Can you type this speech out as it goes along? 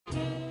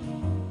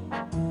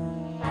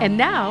And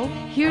now,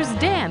 here's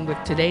Dan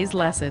with today's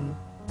lesson.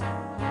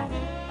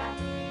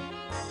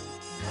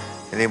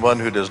 Anyone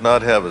who does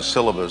not have a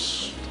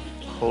syllabus,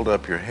 hold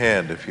up your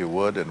hand if you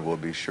would, and we'll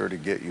be sure to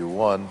get you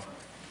one.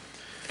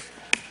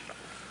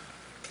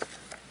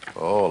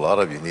 Oh, a lot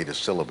of you need a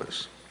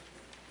syllabus.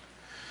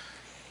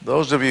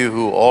 Those of you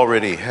who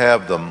already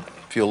have them,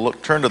 if you'll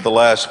look, turn to the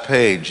last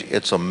page,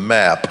 it's a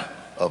map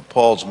of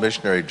Paul's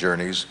missionary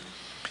journeys.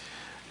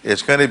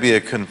 It's going to be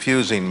a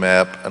confusing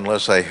map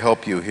unless I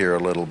help you here a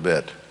little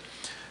bit.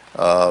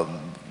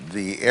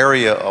 The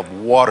area of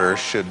water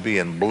should be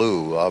in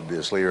blue,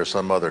 obviously, or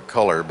some other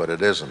color, but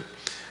it isn't.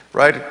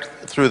 Right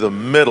through the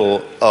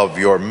middle of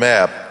your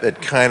map, at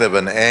kind of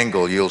an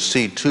angle, you'll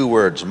see two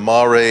words,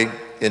 mare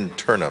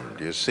internum.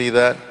 Do you see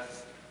that?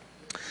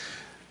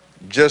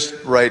 Just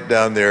right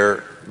down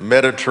there,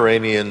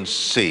 Mediterranean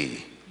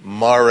Sea.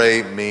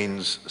 Mare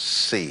means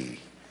sea.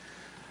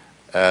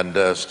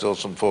 And still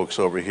some folks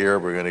over here,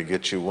 we're going to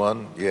get you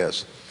one.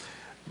 Yes.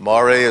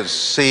 Mare is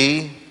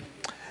sea,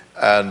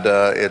 and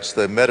it's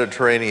the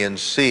Mediterranean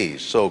Sea.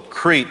 So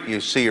Crete,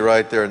 you see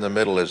right there in the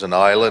middle, is an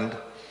island.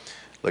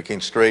 Looking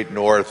straight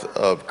north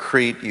of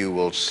Crete, you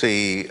will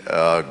see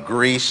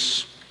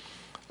Greece.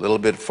 A little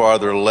bit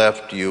farther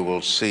left, you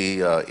will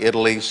see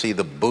Italy. See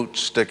the boot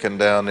sticking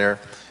down there?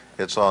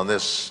 It's on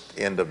this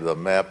end of the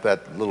map.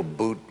 That little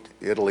boot,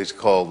 Italy's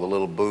called the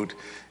little boot.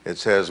 It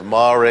says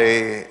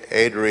Mare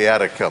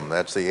Adriaticum.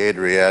 That's the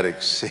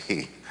Adriatic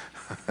Sea.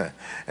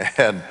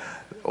 And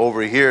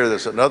over here,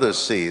 there's another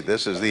sea.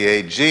 This is the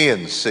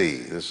Aegean Sea.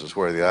 This is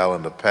where the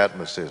island of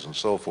Patmos is and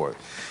so forth.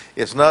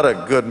 It's not a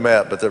good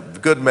map, but the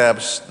good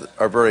maps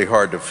are very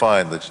hard to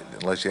find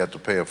unless you have to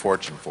pay a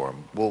fortune for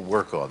them. We'll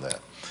work on that.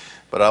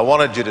 But I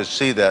wanted you to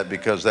see that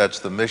because that's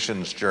the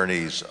missions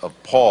journeys of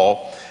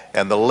Paul.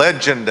 And the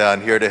legend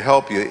down here to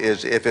help you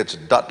is if it's ...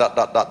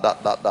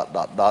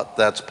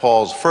 that's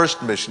Paul's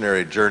first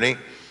missionary journey,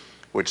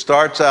 which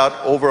starts out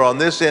over on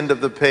this end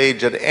of the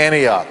page at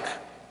Antioch.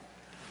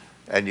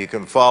 And you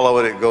can follow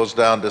it. It goes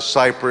down to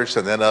Cyprus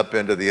and then up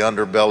into the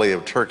underbelly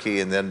of Turkey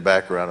and then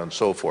back around and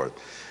so forth.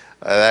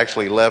 It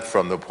actually left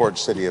from the port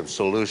city of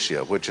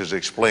Seleucia, which is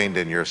explained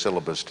in your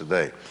syllabus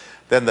today.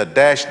 Then the ...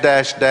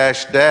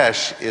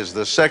 is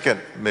the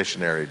second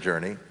missionary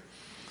journey.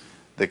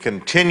 The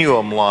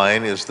continuum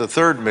line is the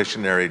third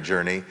missionary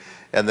journey,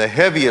 and the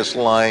heaviest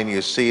line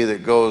you see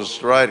that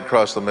goes right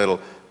across the middle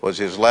was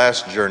his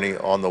last journey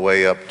on the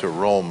way up to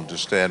Rome to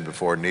stand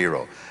before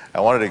Nero. I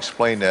wanted to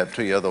explain that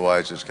to you,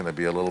 otherwise it's going to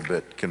be a little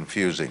bit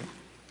confusing.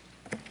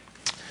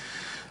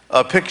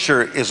 A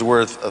picture is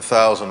worth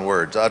 1,000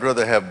 words. I'd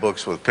rather have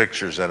books with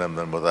pictures in them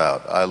than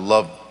without. I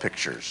love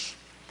pictures.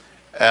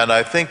 And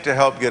I think to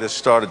help get us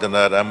started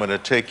tonight, I'm going to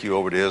take you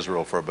over to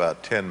Israel for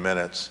about 10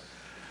 minutes.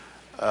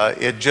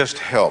 It just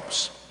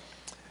helps.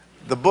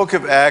 The book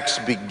of Acts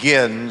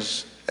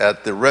begins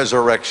at the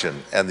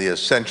resurrection and the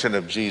ascension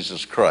of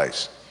Jesus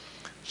Christ.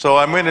 So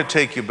I'm going to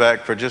take you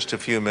back for just a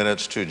few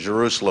minutes to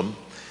Jerusalem.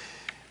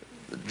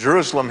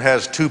 Jerusalem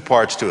has two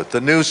parts to it.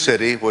 The new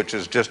city, which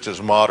is just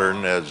as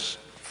modern as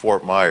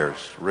Fort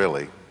Myers,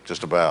 really,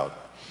 just about.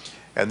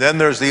 And then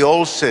there's the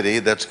old city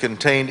that's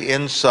contained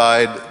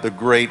inside the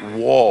great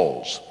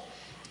walls.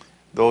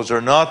 Those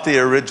are not the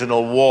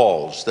original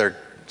walls. They're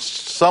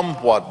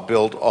somewhat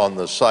built on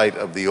the site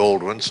of the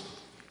old ones,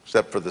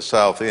 except for the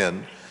south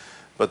end.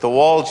 But the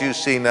walls you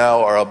see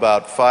now are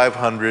about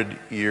 500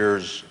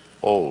 years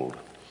old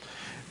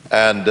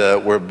and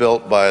were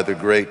built by the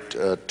great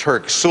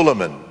Turk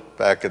Suleiman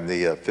back in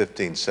the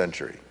 15th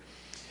century.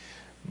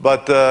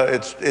 But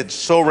it's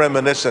so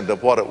reminiscent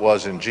of what it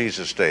was in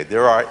Jesus' day.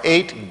 There are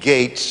 8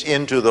 gates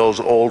into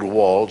those old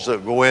walls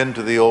that go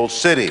into the old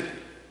city.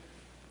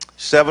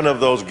 7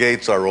 of those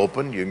gates are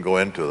open. You can go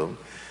into them.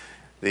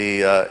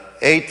 The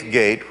 8th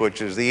gate, which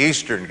is the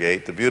eastern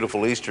gate, the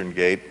beautiful eastern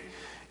gate,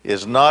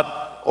 is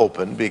not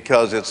open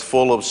because it's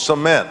full of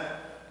cement.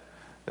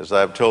 As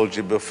I've told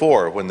you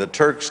before, when the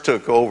Turks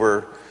took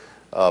over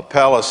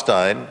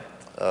Palestine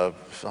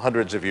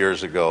hundreds of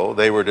years ago,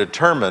 they were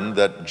determined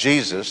that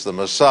Jesus, the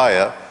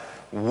Messiah,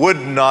 would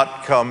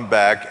not come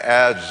back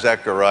as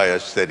Zechariah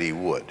said he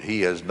would.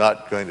 He is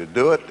not going to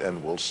do it,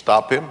 and we'll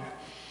stop him.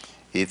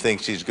 He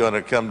thinks he's going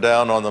to come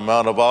down on the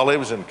Mount of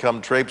Olives and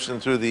come traipsing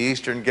through the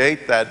eastern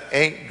gate. That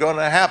ain't going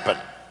to happen,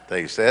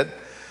 they said.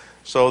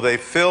 So they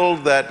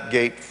filled that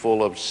gate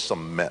full of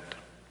cement,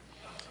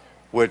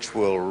 which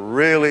will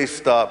really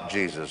stop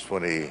Jesus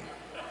when he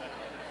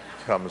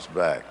comes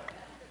back.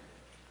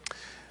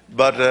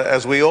 But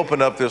as we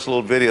open up this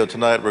little video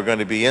tonight, we're going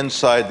to be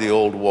inside the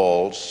old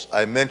walls.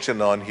 I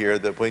mentioned on here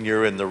that when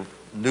you're in the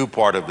new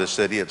part of the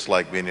city, it's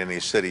like being in any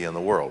city in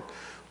the world.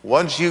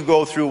 Once you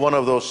go through one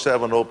of those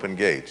 7 open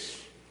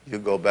gates, you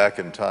go back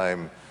in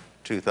time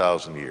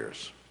 2,000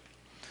 years.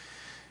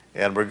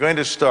 And we're going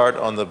to start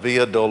on the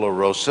Via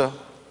Dolorosa.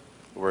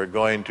 We're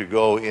going to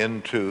go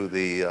into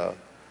the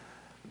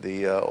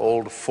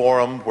old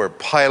forum where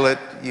Pilate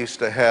used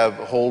to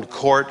hold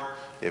court.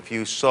 If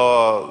you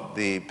saw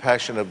the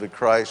Passion of the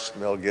Christ,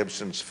 Mel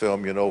Gibson's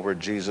film, you know, where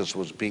Jesus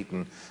was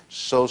beaten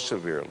so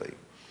severely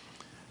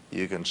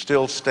you can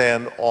still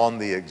stand on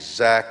the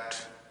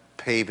exact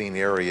paving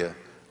area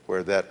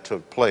where that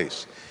took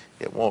place.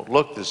 It won't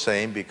look the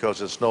same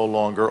because it's no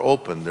longer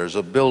open. There's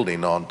a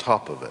building on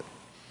top of it.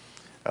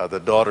 The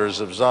Daughters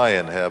of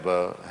Zion have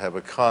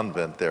a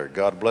convent there.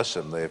 God bless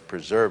them. They have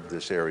preserved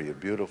this area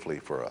beautifully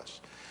for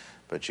us.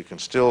 But you can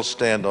still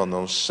stand on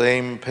those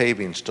same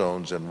paving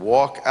stones and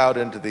walk out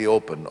into the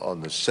open on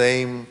the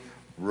same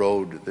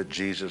road that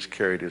Jesus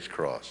carried his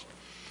cross.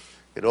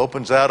 It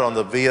opens out on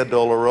the Via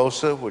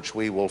Dolorosa, which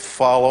we will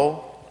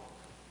follow.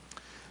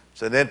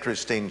 It's an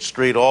interesting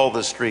street. All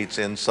the streets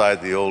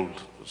inside the old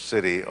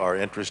city are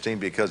interesting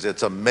because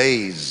it's a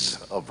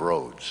maze of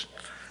roads.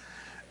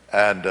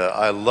 And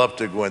I love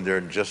to go in there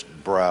and just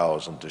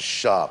browse and to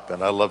shop,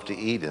 and I love to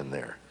eat in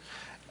there.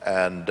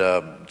 And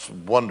it's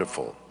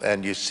wonderful.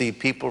 And you see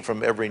people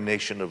from every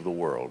nation of the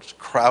world. It's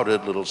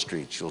crowded little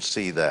streets. You'll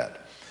see that.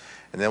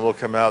 And then we'll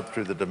come out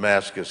through the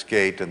Damascus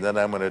Gate, and then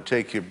I'm going to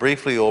take you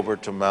briefly over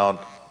to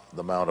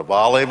the Mount of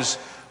Olives,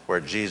 where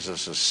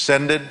Jesus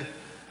ascended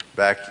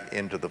back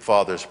into the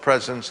Father's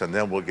presence, and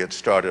then we'll get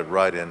started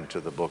right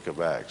into the book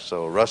of Acts.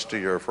 So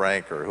Rusty or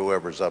Frank or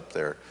whoever's up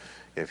there,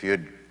 if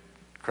you'd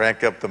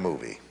crank up the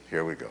movie.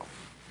 Here we go.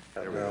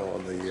 Now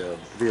on the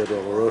Via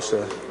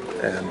Dolorosa,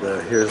 and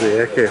here's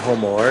the Ecce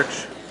Homo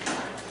Arch,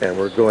 and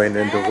we're going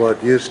into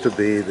what used to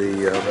be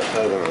the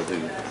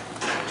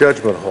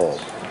Judgment Hall,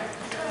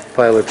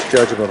 Pilate's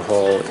Judgment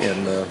Hall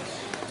in the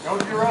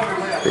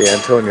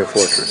Antonia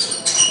Fortress.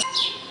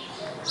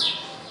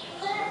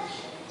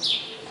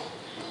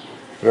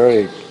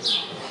 Very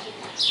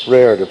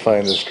rare to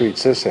find the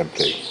streets this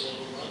empty.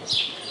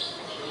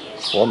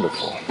 It's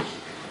wonderful.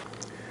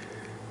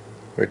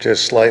 We're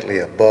just slightly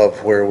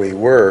above where we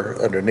were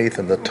underneath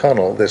in the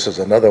tunnel. This is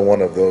another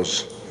one of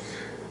those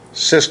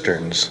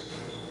cisterns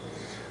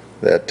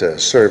that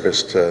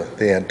serviced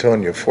the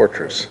Antonia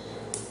Fortress.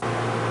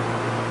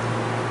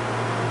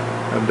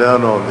 I'm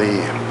down on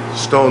the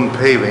stone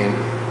paving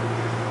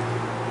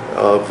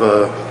of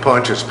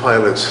Pontius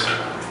Pilate's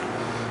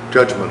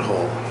Judgment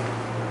Hall.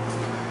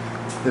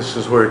 This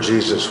is where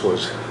Jesus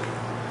was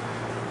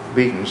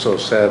beaten so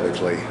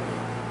savagely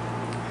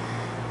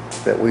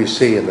that we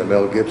see in the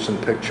Mel Gibson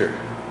picture.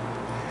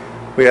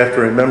 We have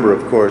to remember,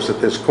 of course, that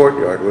this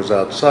courtyard was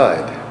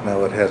outside.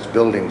 Now it has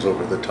buildings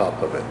over the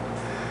top of it.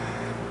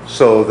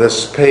 So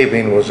this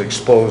paving was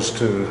exposed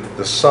to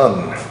the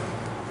sun.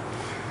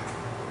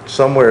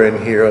 Somewhere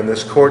in here in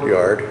this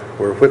courtyard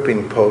were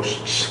whipping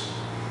posts.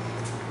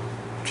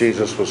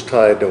 Jesus was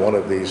tied to one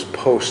of these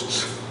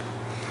posts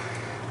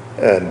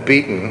and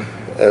beaten,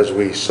 as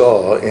we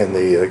saw in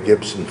the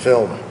Gibson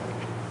film.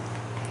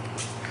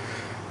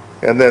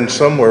 And then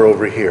somewhere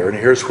over here, and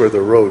here's where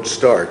the road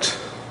starts,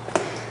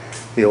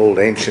 the old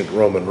ancient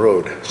Roman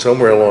road.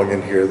 Somewhere along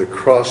in here, the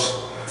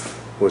cross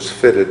was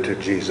fitted to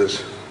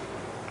Jesus,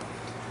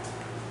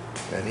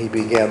 and he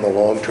began the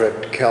long trek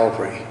to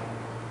Calvary.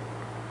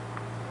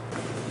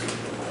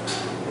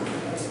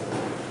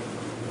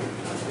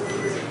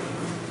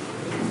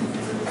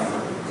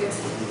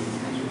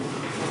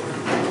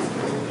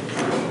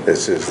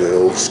 This is the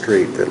old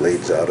street that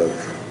leads out of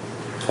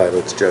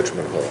Pilate's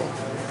Judgment Hall.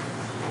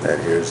 And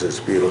here's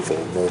this beautiful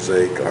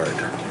mosaic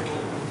art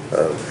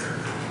of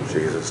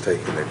Jesus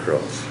taking the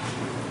cross.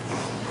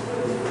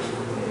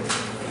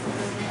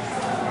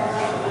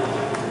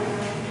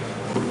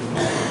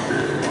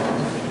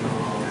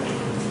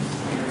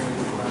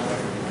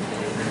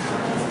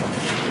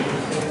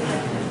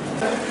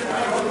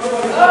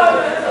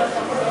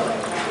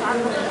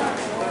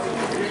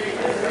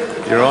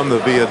 You're on the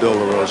Via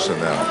Dolorosa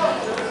now,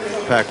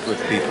 packed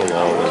with people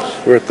always.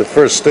 We're at the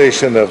first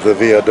station of the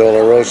Via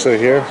Dolorosa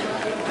here,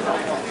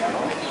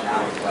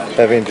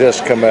 having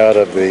just come out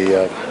of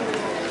the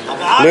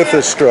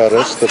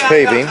lithostratus, the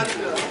paving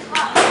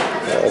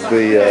of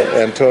the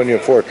Antonia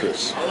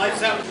Fortress.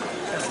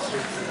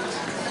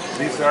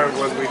 These are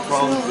what we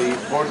call the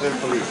border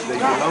police. They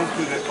belong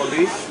to the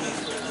police,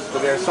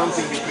 but they are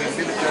something between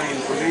military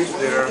and police.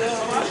 They are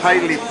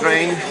highly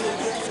trained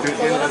to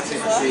deal with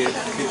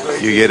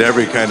situations. You get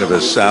every kind of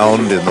a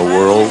sound in the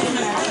world,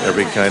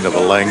 every kind of a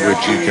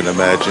language you can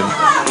imagine.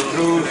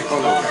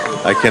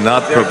 I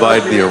cannot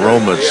provide the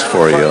aromas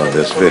for you on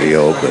this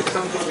video, but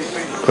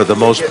for the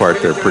most part,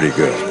 they're pretty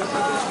good.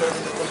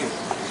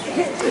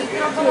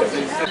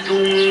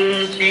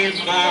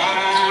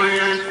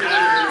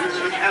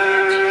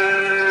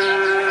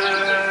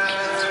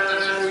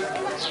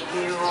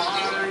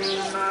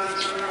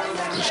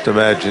 Just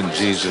imagine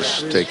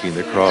Jesus taking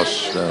the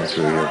cross down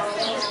through here.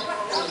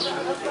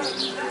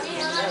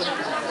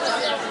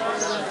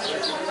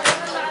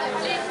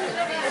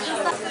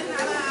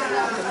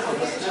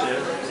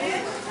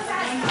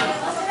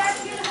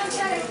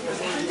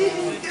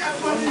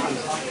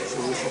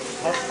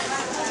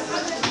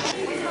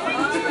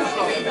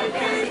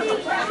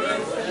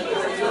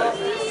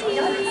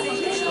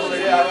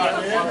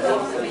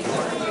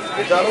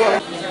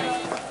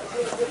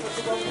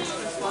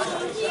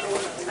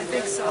 I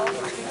think so.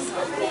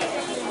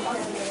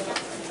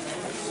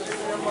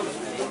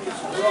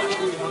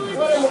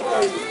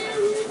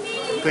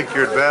 Think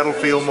you're at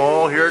Battlefield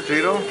Mall here,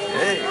 Tito?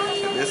 Hey,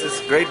 this is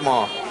great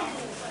mall.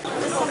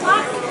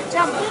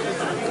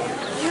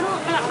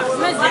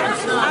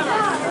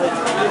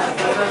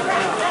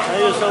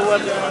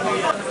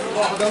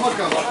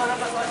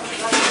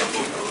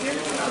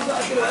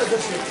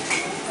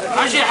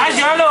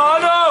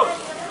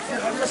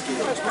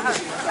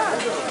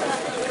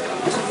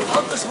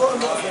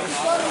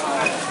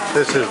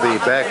 This is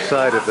the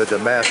backside of the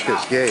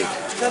Damascus Gate.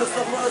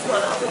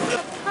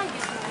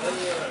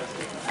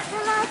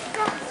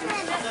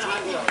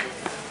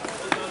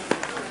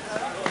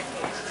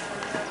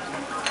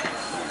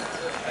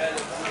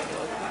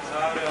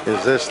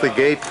 Is this the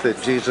gate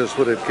that Jesus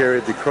would have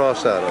carried the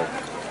cross out of?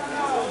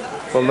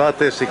 Well, not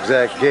this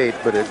exact gate,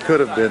 but it could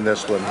have been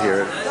this one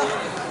here,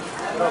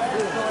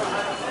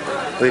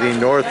 leading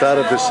north out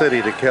of the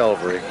city to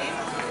Calvary.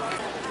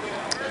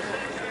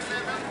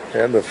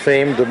 And the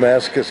famed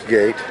Damascus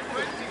Gate.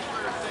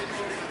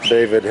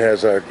 David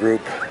has our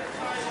group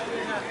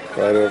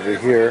right over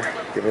here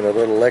giving a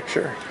little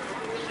lecture.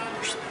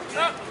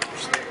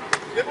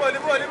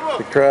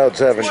 The crowds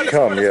haven't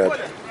come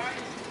yet.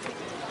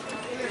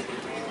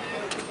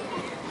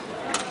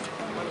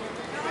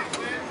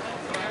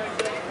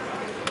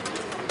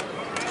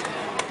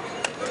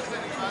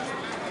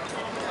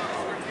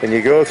 When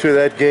you go through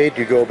that gate,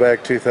 you go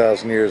back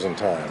 2,000 years in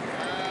time.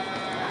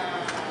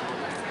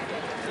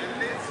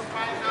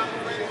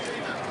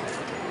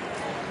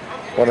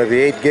 One of the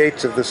 8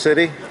 gates of the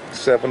city,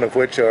 7 of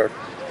which are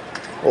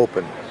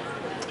open.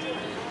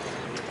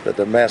 The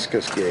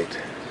Damascus Gate.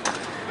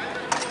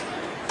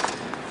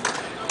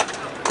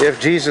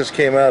 If Jesus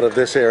came out of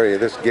this area,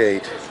 this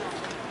gate,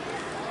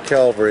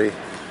 Calvary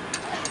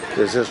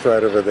is just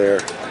right over there,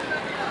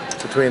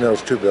 between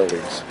those 2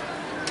 buildings.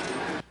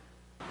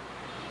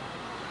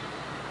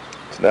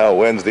 It's now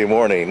Wednesday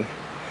morning,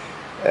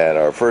 and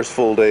our first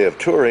full day of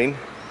touring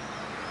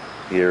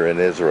here in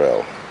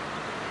Israel.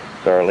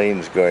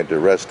 Darlene's going to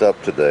rest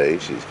up today.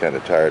 She's kind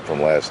of tired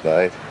from last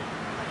night.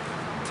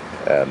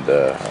 And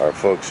our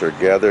folks are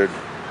gathered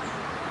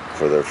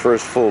for their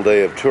first full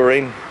day of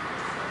touring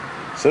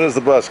as soon as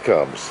the bus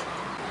comes.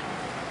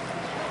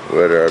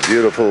 We're at our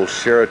beautiful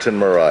Sheraton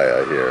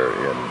Moriah here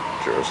in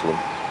Jerusalem.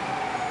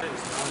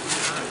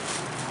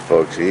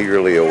 Folks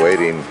eagerly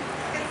awaiting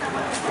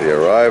the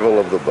arrival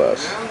of the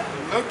bus.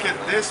 Look at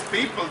these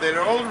people,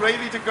 they're all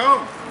ready to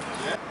go.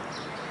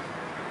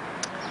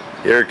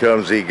 Here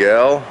comes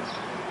Igal.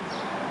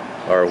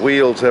 Our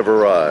wheels have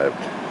arrived.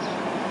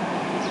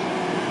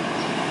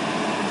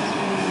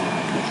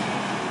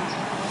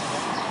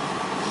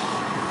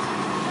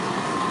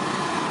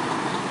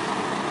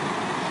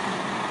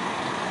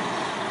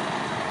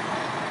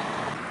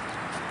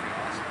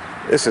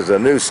 This is a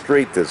new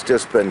street that's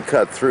just been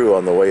cut through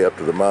on the way up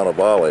to the Mount of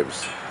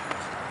Olives,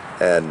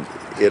 and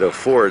it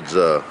affords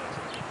a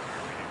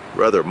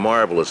rather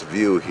marvelous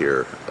view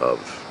here of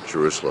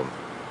Jerusalem.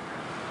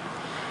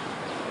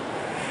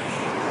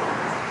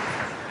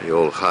 The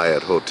old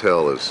Hyatt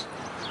Hotel is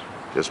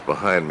just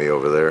behind me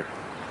over there.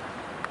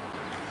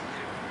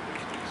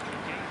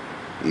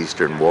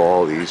 Eastern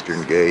Wall, the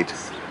Eastern Gate.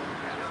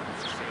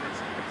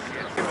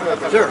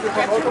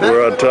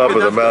 We're on top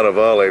of the Mount of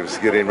Olives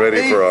getting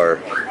ready for our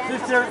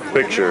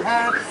picture.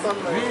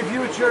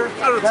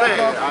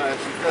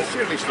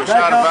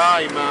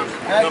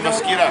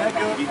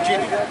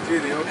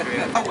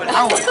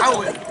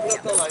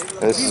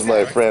 This is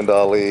my friend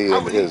Ali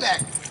and his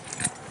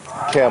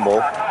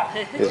camel.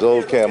 His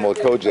old camel,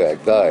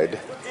 Kojak, died.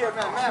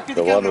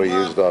 The one we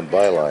used on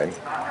Byline.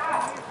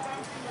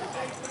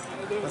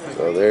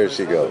 So there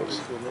she goes.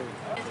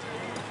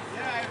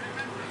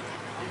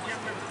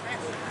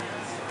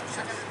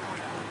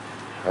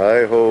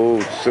 Hi-ho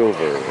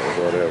silver, or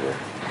whatever.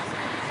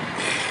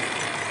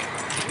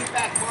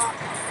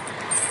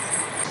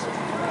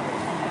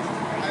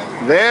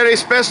 There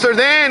is Pastor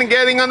Dan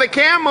getting on the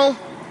camel.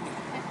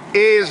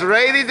 He's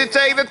ready to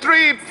take the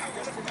trip.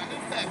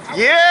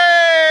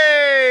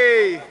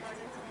 Yay!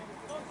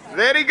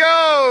 There he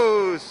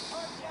goes.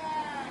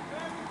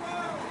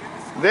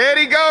 There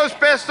he goes,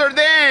 Pastor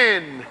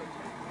Dan.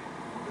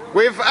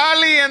 With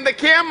Ali and the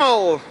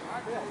camel.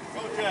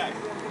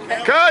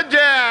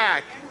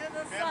 Kojak.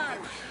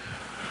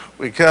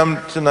 We come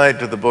tonight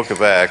to the book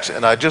of Acts,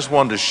 and I just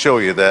wanted to show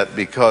you that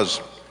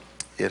because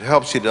it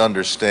helps you to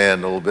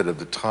understand a little bit of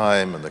the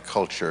time and the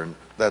culture, and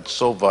that's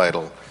so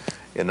vital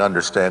in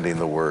understanding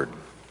the Word.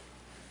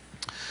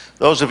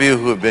 Those of you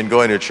who have been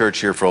going to church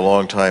here for a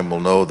long time will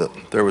know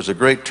that there was a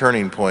great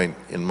turning point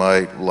in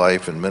my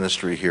life and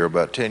ministry here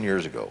about 10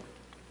 years ago.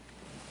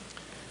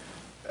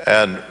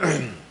 And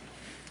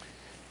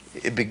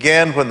it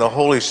began when the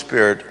Holy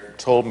Spirit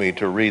told me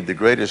to read the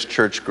greatest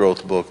church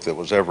growth book that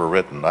was ever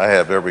written. I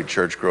have every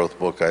church growth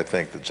book I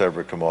think that's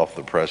ever come off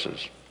the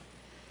presses.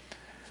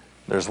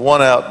 There's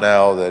one out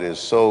now that is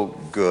so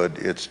good,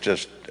 it's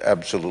just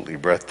absolutely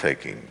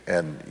breathtaking,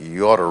 and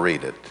you ought to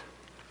read it.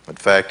 In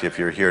fact, if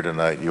you're here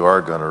tonight, you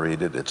are going to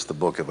read it. It's the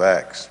book of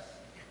Acts.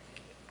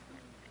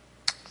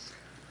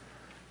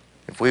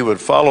 If we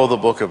would follow the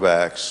book of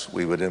Acts,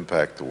 we would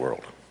impact the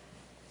world.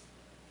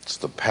 It's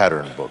the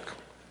pattern book.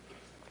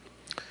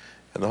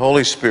 And the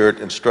Holy Spirit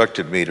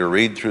instructed me to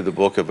read through the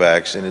book of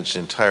Acts in its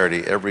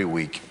entirety every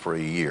week for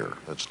a year.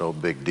 That's no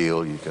big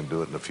deal. You can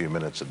do it in a few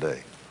minutes a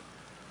day.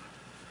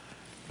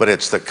 But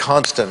it's the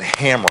constant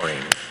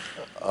hammering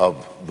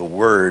of the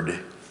word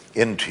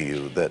into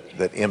you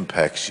that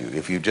impacts you.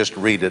 If you just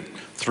read it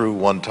through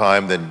one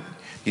time, then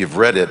you've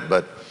read it,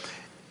 but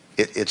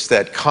it's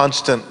that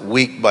constant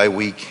week by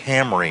week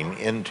hammering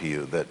into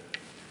you that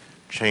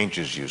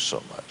changes you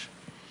so much.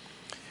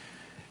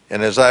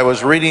 And as I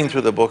was reading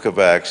through the book of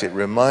Acts, it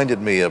reminded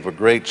me of a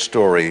great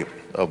story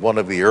of one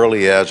of the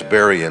early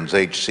Asburyans,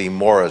 H.C.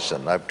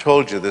 Morrison. I've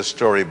told you this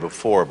story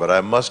before, but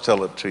I must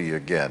tell it to you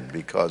again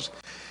because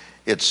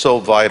it's so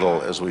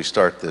vital as we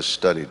start this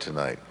study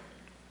tonight.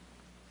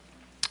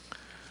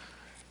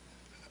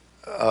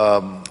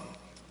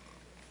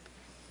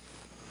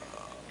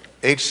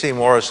 H.C.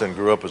 Morrison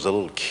grew up as a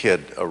little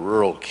kid, a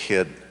rural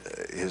kid.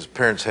 His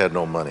parents had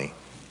no money.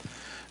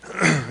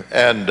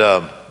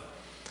 And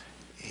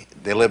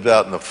they lived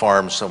out in the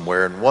farm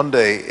somewhere. And one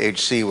day,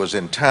 H.C. was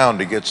in town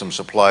to get some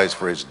supplies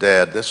for his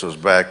dad. This was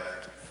back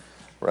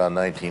around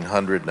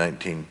 1900,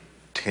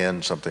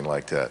 1910, something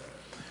like that.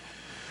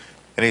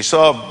 And he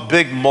saw a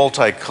big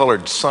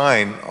multicolored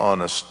sign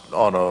on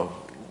a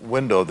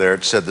window there.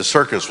 It said the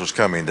circus was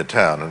coming to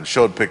town, and it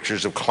showed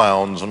pictures of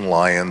clowns and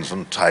lions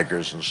and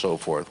tigers and so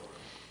forth.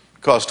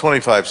 It cost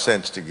 25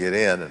 cents to get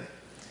in,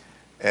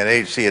 and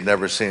H.C. had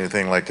never seen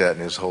anything like that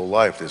in his whole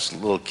life. This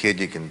little kid,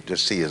 you can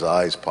just see his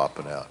eyes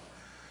popping out.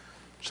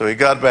 So he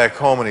got back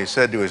home and he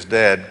said to his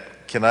dad,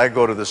 "Can I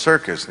go to the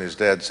circus?" And his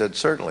dad said,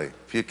 "Certainly.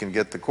 If you can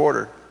get the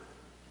quarter,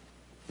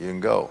 you can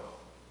go."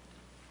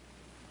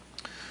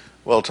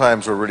 Well,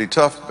 times were really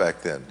tough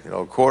back then. You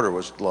know, a quarter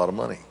was a lot of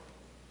money.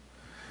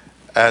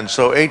 And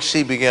so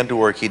H.C. began to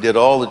work. He did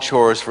all the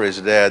chores for his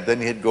dad. Then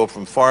he'd go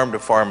from farm to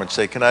farm and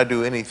say, "Can I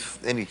do any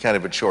kind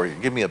of a chore?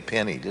 Give me a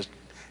penny. Just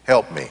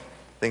help me."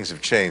 Things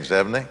have changed,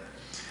 haven't they?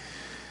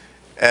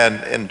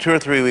 And in 2 or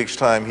 3 weeks'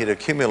 time, he'd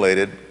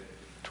accumulated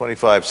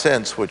 25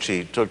 cents, which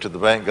he took to the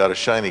bank, got a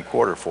shiny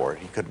quarter for it.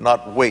 He could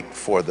not wait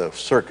for the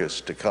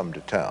circus to come to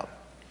town.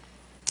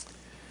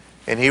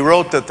 And he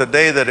wrote that the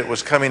day that it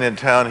was coming in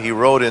town, he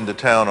rode into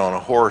town on a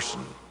horse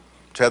and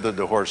tethered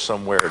the horse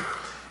somewhere.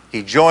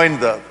 He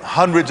joined the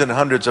hundreds and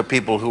hundreds of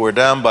people who were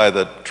down by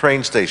the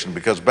train station,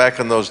 because back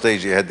in those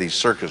days you had these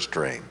circus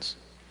trains.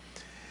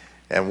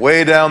 And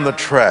way down the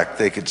track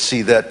they could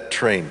see that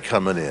train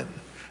coming in,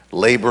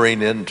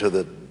 laboring into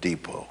the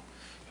depot,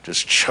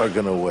 just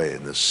chugging away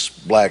in this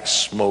black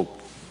smoke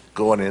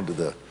going into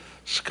the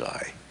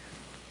sky.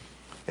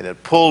 And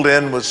it pulled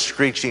in with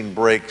screeching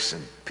brakes,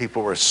 and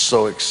people were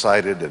so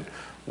excited. And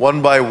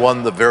one by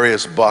one, the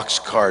various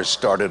boxcars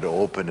started to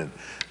open, and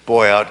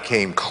boy, out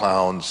came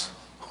clowns.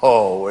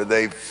 Oh, were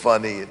they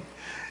funny? And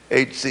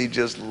H.C.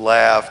 just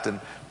laughed, and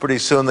pretty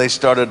soon they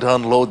started to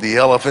unload the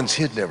elephants.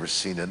 He'd never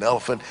seen an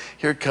elephant.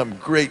 Here come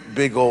great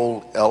big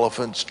old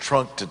elephants,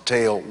 trunk to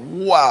tail.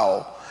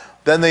 Wow!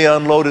 Then they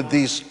unloaded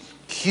these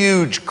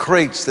huge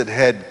crates that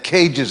had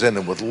cages in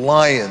them with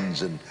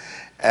lions and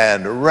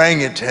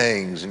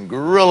orangutans and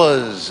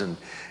gorillas and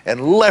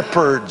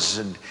leopards.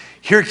 And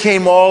here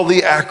came all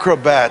the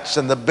acrobats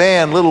and the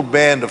band, little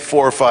band of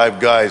 4 or 5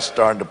 guys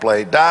starting to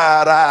play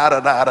da da da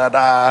da da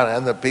da,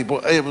 and the people,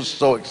 it was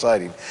so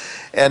exciting.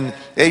 And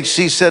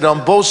H.C. said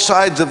on both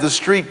sides of the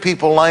street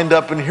people lined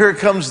up, and here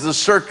comes the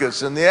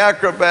circus, and the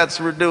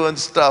acrobats were doing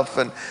stuff,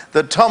 and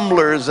the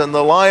tumblers and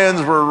the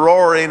lions were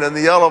roaring, and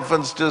the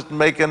elephants just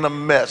making a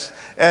mess.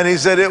 And he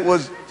said it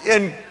was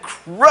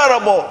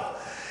incredible.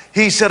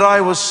 He said,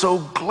 "I was so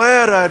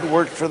glad I'd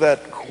worked for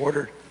that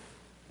quarter."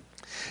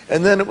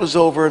 And then it was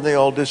over, and they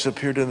all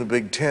disappeared in the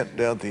big tent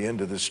down at the end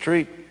of the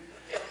street.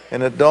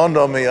 And it dawned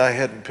on me I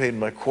hadn't paid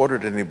my quarter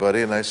to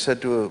anybody, and I said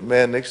to a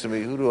man next to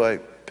me, "Who do I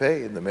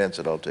pay?" And the man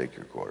said, "I'll take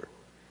your quarter."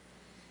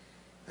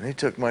 And he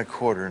took my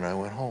quarter, and I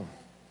went home.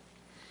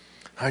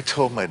 I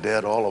told my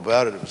dad all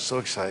about it. It was so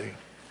exciting.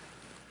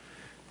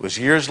 It was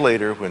years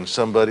later when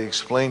somebody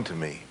explained to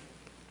me,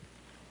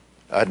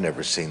 I'd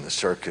never seen the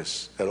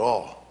circus at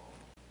all.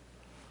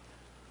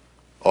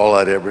 All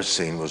I'd ever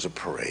seen was a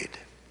parade.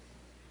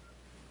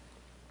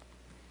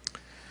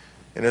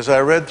 And as I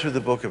read through the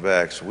book of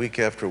Acts week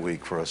after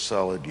week for a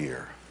solid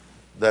year,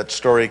 that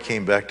story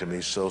came back to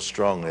me so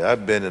strongly.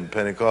 I've been in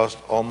Pentecost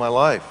all my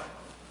life,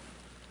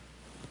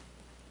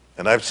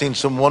 and I've seen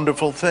some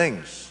wonderful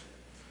things.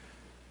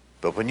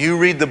 But when you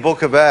read the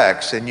book of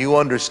Acts and you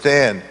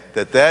understand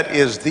that that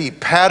is the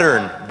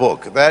pattern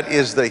book, that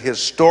is the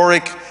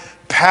historic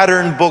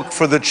pattern book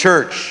for the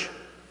church,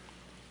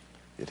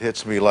 it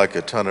hits me like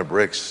a ton of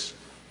bricks.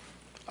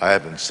 I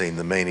haven't seen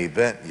the main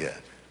event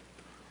yet.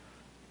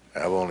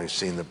 I've only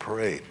seen the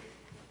parade.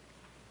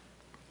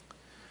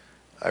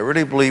 I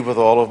really believe with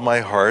all of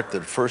my heart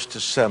that First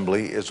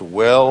Assembly is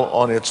well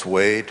on its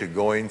way to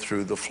going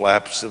through the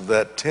flaps of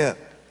that tent.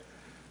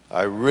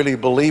 I really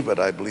believe it.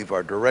 I believe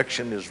our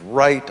direction is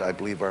right. I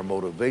believe our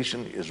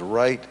motivation is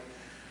right.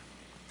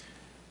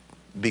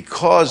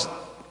 Because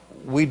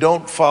we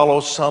don't follow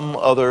some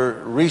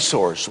other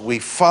resource. We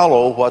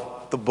follow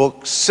what the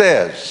book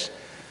says.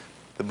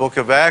 The book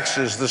of Acts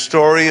is the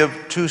story of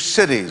two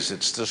cities.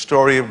 It's the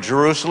story of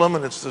Jerusalem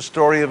and it's the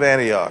story of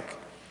Antioch.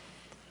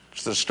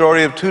 It's the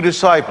story of two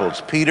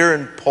disciples, Peter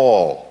and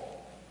Paul.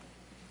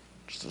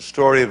 It's the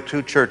story of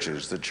two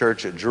churches, the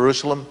church at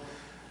Jerusalem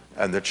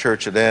and the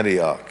church at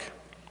Antioch.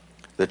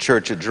 The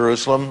church at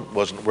Jerusalem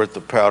wasn't worth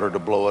the powder to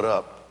blow it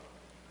up.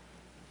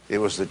 It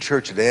was the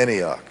church at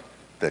Antioch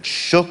that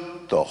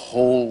shook the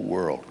whole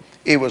world.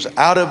 It was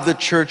out of the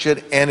church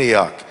at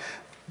Antioch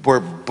where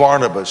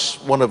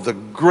Barnabas, one of the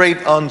great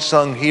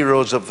unsung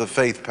heroes of the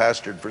faith,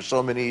 pastored for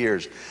so many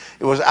years.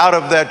 It was out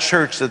of that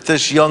church that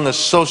this young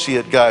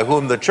associate guy,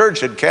 whom the church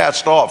had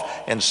cast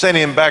off and sent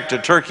him back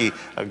to Turkey,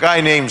 a guy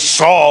named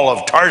Saul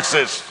of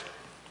Tarsus,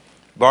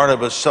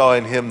 Barnabas saw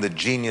in him the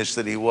genius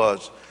that he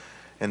was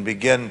and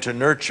began to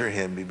nurture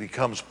him. He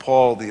becomes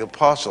Paul the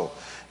Apostle.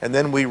 And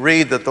then we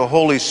read that the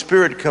Holy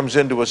Spirit comes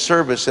into a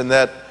service in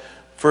that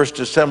first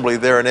assembly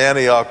there in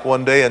Antioch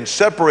one day and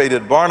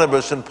separated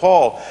Barnabas and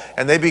Paul,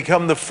 and they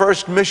become the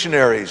first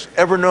missionaries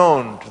ever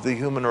known to the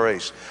human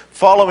race,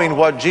 following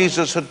what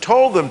Jesus had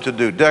told them to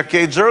do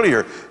decades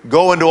earlier: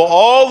 go into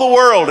all the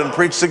world and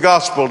preach the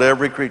gospel to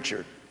every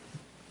creature.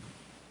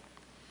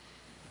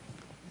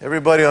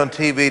 Everybody on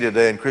TV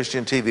today, and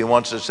Christian TV,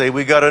 wants to say,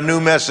 we got a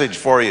new message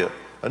for you,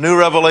 a new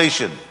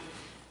revelation.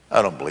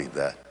 I don't believe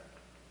that.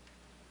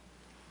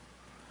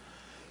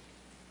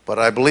 But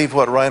I believe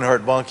what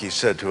Reinhard Bonnke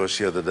said to us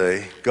the other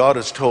day. God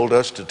has told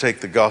us to take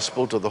the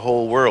gospel to the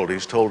whole world.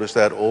 He's told us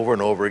that over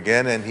and over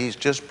again, and he's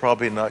just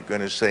probably not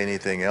going to say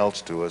anything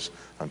else to us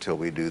until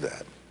we do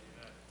that.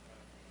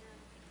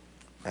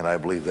 And I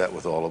believe that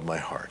with all of my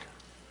heart.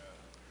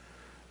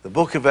 The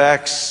book of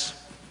Acts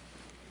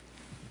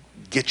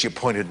gets you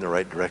pointed in the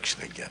right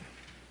direction again.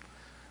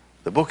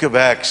 The book of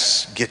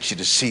Acts gets you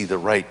to see the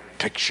right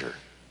picture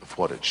of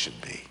what it should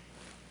be.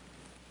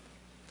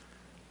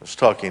 I was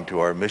talking to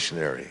our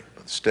missionary,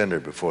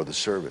 Stender, before the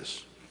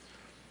service.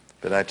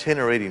 Been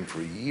itinerating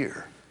for a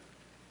year.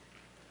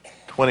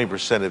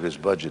 20% of his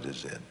budget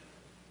is in.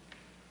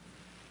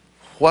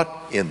 What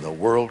in the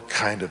world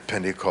kind of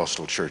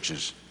Pentecostal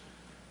churches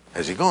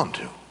has he gone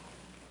to?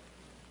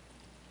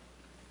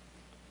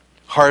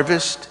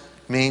 Harvest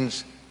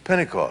means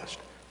Pentecost.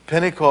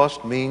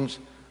 Pentecost means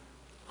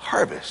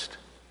harvest.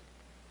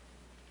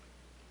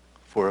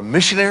 For a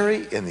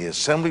missionary in the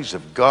assemblies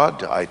of God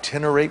to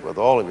itinerate with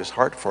all of his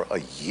heart for a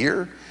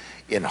year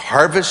in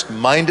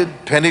harvest-minded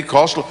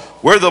Pentecostal,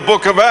 we're the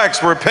book of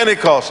Acts, we're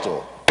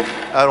Pentecostal.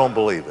 I don't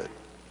believe it.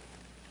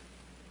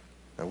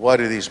 And why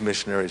do these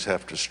missionaries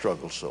have to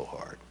struggle so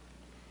hard?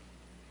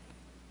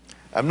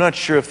 I'm not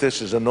sure if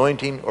this is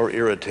anointing or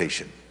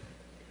irritation.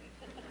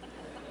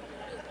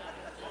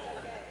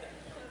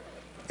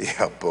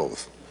 Yeah,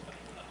 both.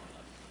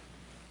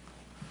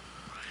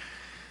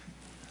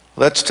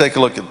 Let's take a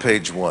look at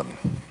page 1.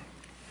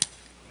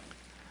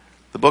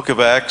 The book of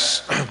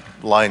Acts,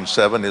 line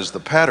 7, is the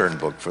pattern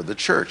book for the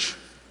church.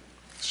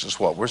 This is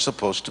what we're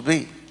supposed to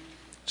be.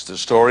 It's the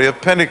story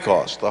of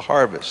Pentecost, the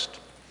harvest.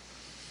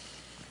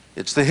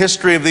 It's the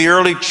history of the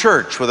early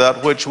church,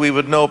 without which we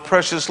would know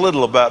precious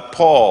little about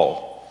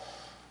Paul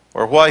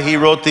or why he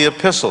wrote the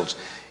epistles.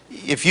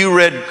 If you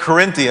read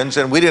Corinthians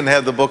and we didn't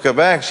have the book of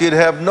Acts, you'd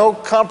have no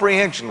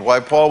comprehension why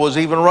Paul was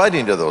even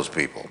writing to those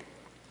people.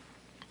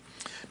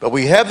 But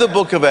we have the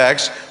book of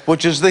Acts,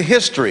 which is the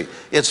history.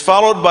 It's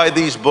followed by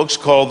these books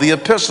called the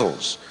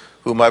epistles,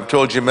 whom I've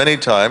told you many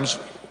times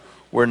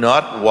were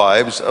not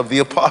wives of the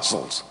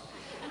apostles.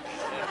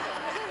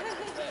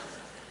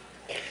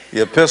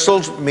 The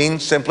epistles mean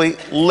simply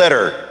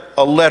letter,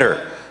 a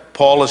letter.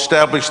 Paul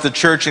established the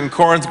church in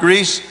Corinth,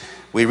 Greece.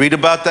 We read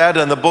about that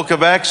in the book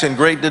of Acts in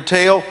great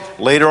detail.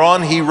 Later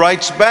on, he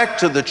writes back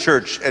to the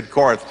church at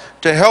Corinth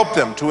to help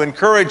them, to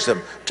encourage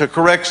them, to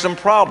correct some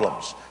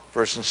problems.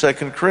 1st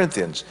and 2nd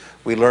Corinthians.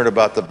 We learn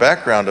about the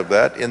background of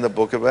that in the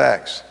book of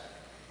Acts.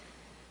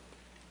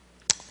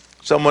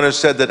 Someone has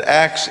said that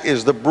Acts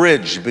is the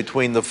bridge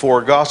between the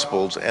 4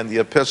 Gospels and the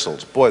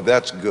epistles. Boy,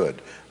 that's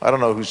good. I don't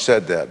know who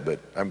said that, but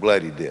I'm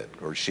glad he did,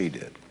 or she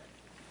did.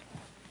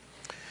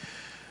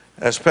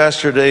 As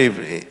Pastor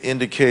Dave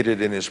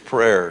indicated in his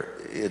prayer,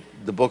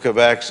 the book of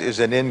Acts is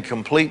an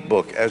incomplete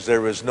book, as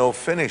there is no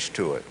finish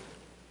to it.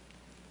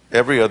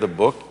 Every other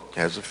book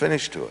has a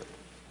finish to it,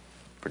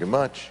 pretty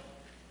much.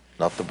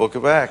 Not the book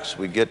of Acts.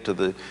 We get to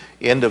the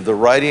end of the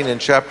writing in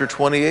chapter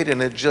 28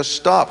 and it just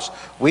stops.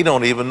 We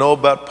don't even know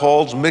about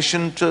Paul's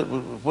mission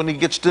when he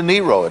gets to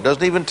Nero. It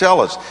doesn't even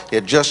tell us.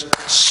 It just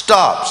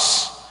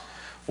stops.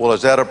 Well,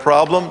 is that a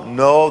problem?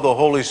 No, the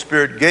Holy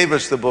Spirit gave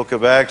us the book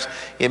of Acts.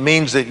 It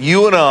means that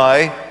you and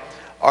I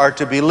are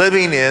to be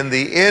living in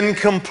the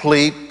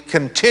incomplete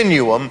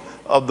continuum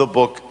of the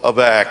book of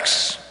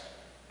Acts.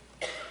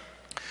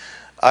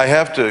 I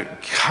have to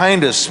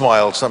kind of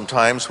smile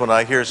sometimes when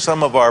I hear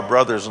some of our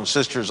brothers and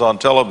sisters on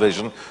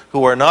television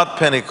who are not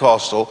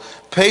Pentecostal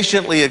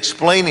patiently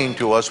explaining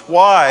to us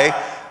why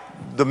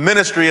the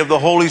ministry of the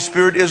Holy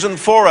Spirit isn't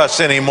for us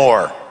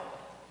anymore.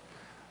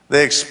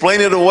 They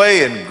explain it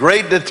away in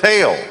great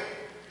detail.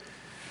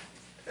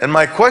 And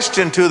my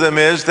question to them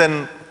is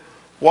then,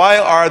 why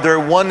are there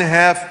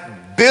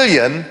 1/2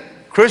 billion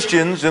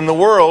Christians in the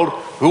world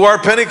who are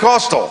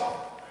Pentecostal?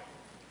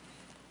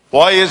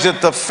 Why is it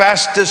the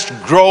fastest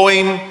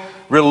growing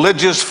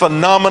religious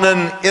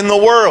phenomenon in the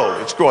world?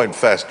 It's growing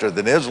faster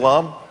than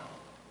Islam.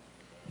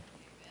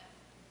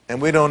 And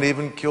we don't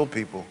even kill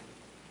people.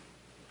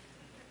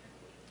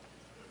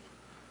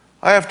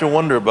 I have to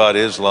wonder about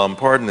Islam.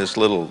 Pardon this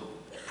little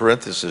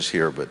parenthesis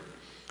here, but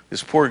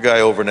this poor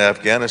guy over in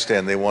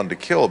Afghanistan they wanted to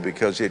kill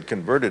because he had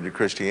converted to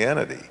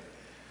Christianity.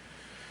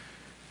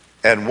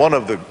 And one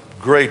of the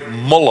great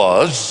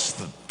mullahs,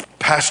 the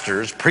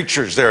pastors,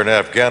 preachers there in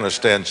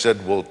Afghanistan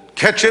said, "We'll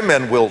catch him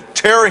and we'll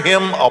tear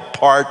him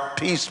apart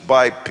piece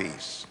by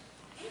piece."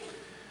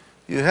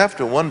 You have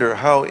to wonder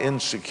how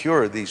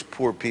insecure these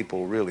poor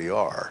people really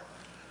are,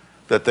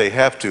 that they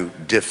have to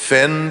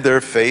defend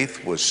their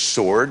faith with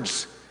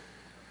swords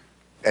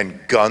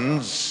and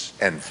guns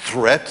and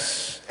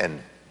threats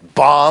and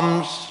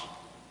bombs.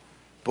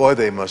 Boy,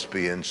 they must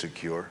be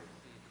insecure.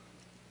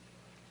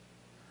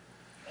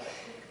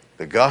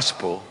 The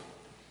gospel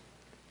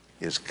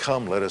is,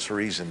 "Come, let us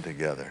reason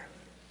together,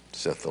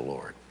 saith the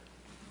Lord."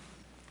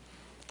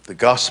 The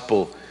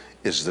gospel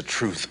is the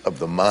truth of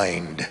the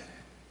mind.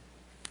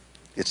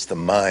 It's the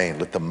mind.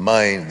 Let the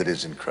mind that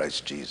is in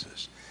Christ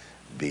Jesus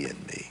be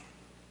in me.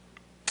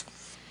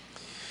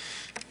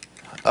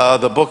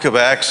 The book of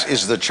Acts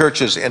is the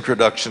church's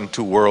introduction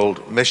to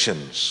world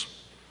missions.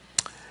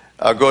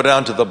 Go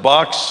down to the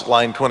box,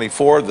 line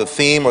 24. The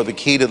theme or the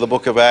key to the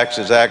book of Acts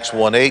is Acts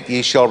 1:8.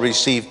 Ye shall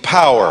receive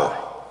power.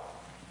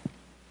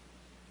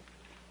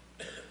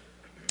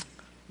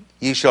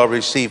 Ye shall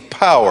receive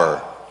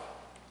power.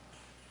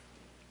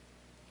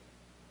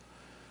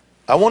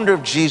 I wonder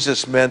if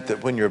Jesus meant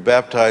that when you're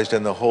baptized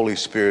in the Holy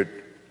Spirit,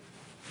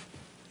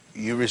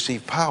 you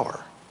receive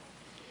power.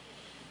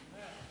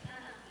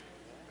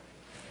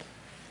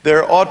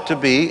 There ought to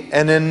be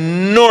an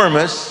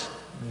enormous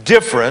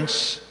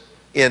difference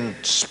in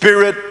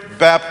spirit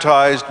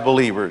baptized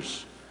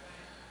believers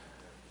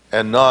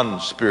and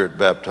non-spirit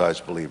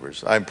baptized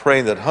believers. I'm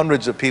praying that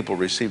hundreds of people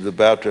receive the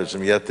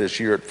baptism yet this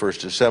year at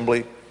First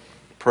Assembly,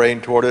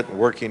 praying toward it,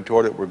 working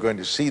toward it. We're going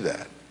to see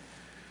that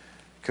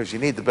because you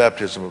need the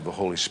baptism of the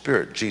Holy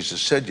Spirit.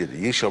 Jesus said,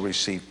 "Ye shall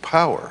receive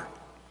power.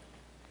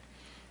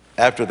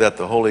 After that,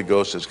 the Holy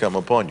Ghost has come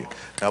upon you."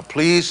 Now,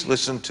 please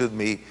listen to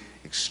me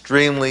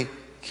extremely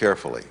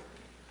carefully.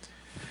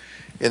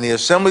 In the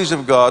Assemblies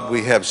of God,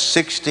 we have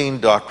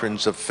 16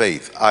 doctrines of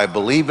faith. I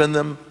believe in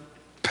them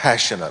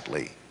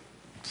passionately,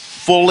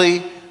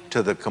 fully,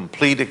 to the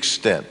complete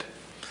extent.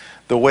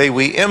 The way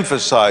we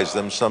emphasize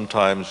them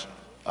sometimes,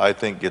 I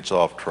think, gets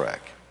off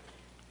track.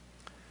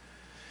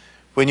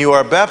 When you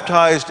are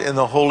baptized in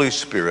the Holy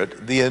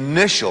Spirit,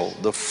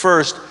 the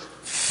first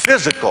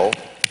physical,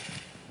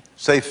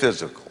 say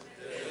physical,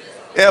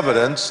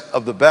 evidence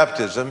of the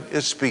baptism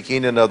is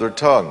speaking in other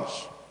tongues.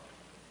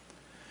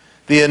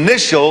 The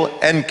initial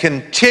and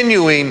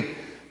continuing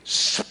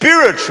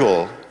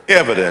spiritual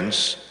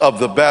evidence of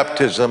the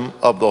baptism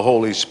of the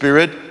Holy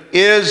Spirit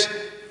is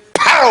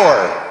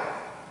power.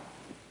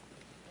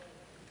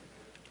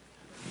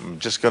 I'm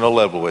just going to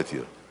level with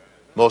you.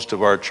 Most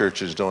of our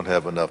churches don't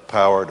have enough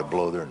power to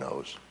blow their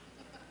nose.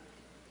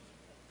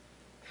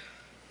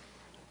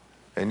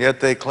 And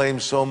yet they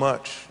claim so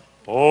much.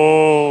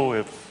 Oh,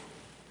 if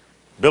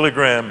Billy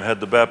Graham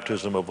had the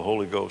baptism of the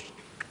Holy Ghost.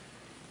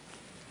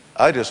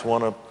 I just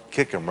want to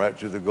kick him right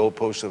through the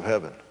goalposts of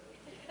heaven.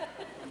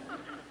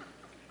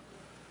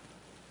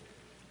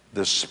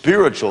 The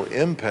spiritual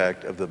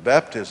impact of the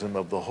baptism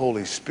of the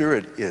Holy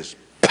Spirit is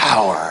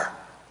power.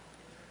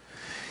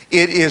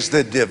 It is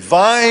the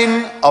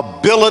divine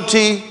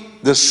ability,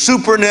 the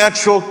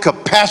supernatural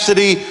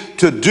capacity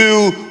to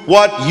do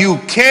what you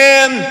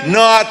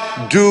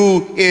cannot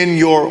do in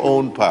your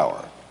own power.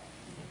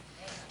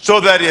 So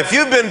that if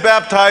you've been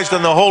baptized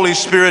in the Holy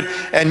Spirit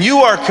and you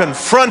are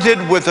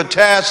confronted with a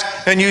task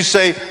and you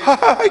say,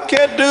 I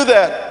can't do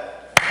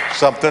that,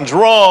 something's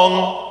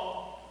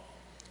wrong.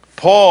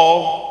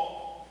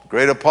 Paul, the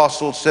great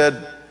apostle,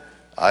 said,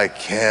 I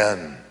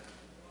can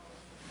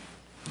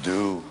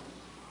do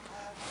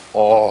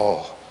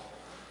all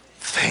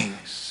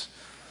things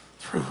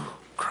through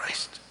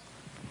Christ.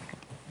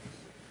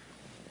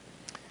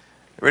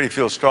 I really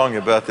feel strong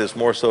about this,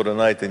 more so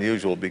tonight than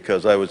usual,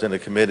 because I was in a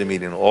committee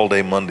meeting all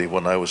day Monday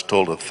when I was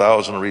told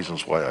 1,000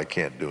 reasons why I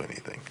can't do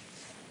anything.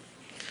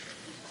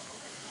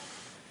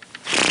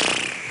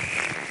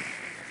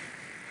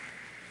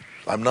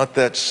 I'm not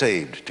that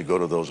saved to go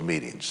to those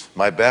meetings.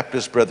 My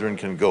Baptist brethren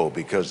can go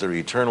because they're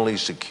eternally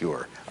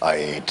secure. I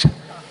ain't.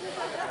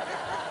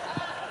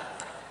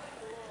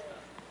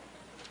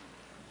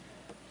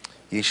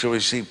 Ye shall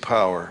receive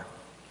power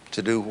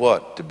to do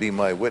what? To be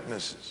my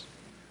witnesses.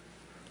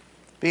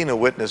 Being a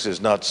witness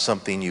is not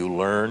something you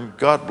learn.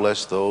 God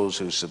bless those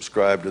who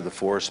subscribe to the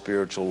 4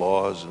 spiritual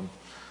laws and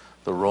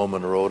the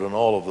Roman road and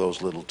all of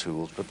those little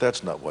tools, but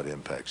that's not what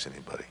impacts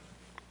anybody.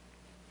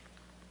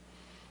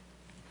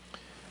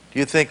 Do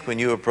you think when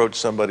you approach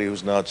somebody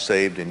who's not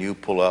saved and you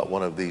pull out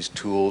one of these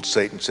tools,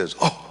 Satan says,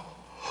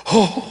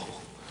 oh,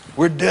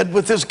 we're dead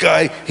with this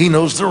guy. He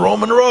knows the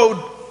Roman road.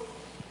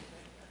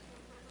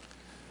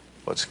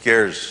 What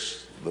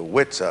scares the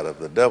wits out of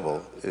the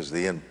devil is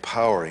the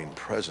empowering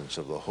presence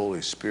of the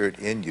Holy Spirit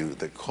in you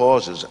that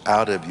causes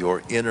out of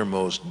your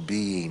innermost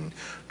being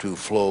to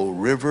flow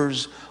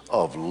rivers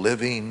of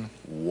living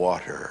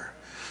water,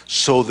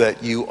 so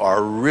that you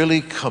are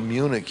really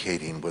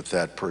communicating with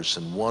that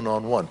person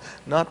one-on-one,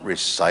 not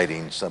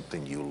reciting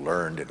something you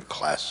learned in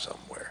class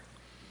somewhere.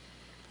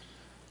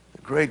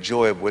 The great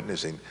joy of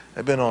witnessing.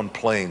 I've been on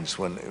planes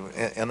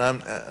and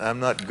I'm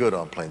not good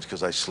on planes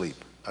because I sleep.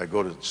 I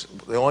go to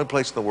the only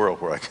place in the world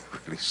where I can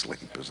really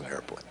sleep is an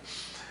airplane.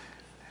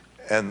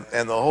 And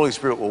the Holy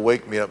Spirit will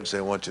wake me up and say,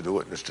 I want you to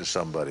witness to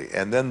somebody.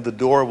 And then the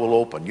door will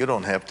open. You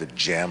don't have to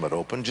jam it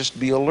open. Just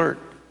be alert.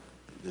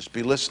 Just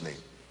be listening.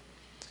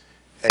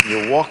 And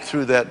you walk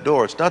through that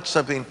door. It's not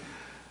something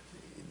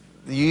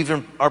you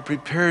even are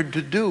prepared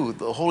to do.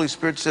 The Holy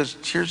Spirit says,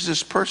 here's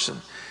this person.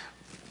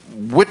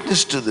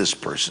 Witness to this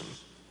person.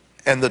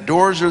 And the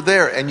doors are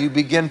there, and you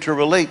begin to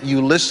relate.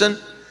 You listen.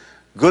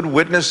 Good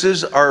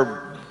witnesses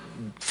are,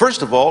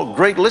 first of all,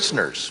 great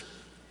listeners.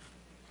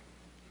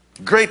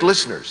 Great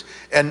listeners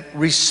and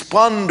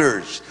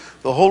responders.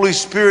 The Holy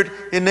Spirit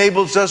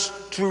enables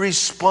us to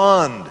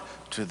respond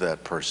to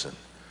that person.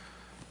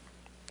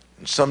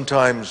 And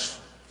sometimes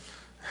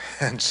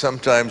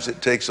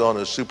it takes on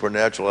a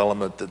supernatural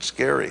element that's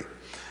scary.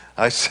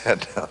 I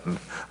sat down,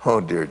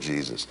 oh dear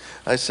Jesus,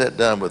 I sat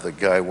down with a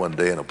guy one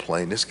day in a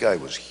plane. This guy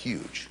was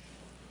huge.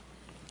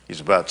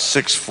 He's about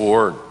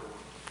 6'4".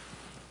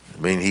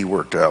 I mean, he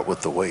worked out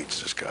with the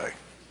weights, this guy,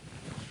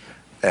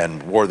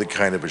 and wore the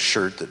kind of a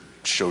shirt that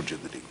showed you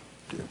that he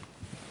did.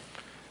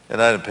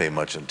 And I didn't pay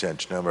much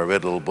attention to him. I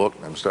read a little book,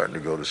 and I'm starting to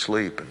go to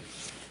sleep.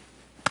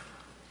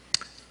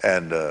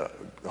 And the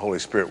Holy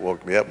Spirit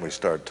woke me up, and we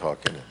started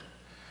talking.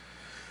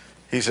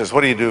 He says,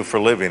 what do you do for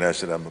a living? I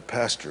said, I'm a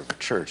pastor of a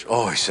church.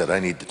 Oh, he said, I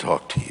need to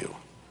talk to you.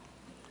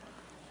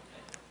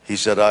 He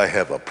said, I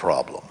have a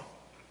problem.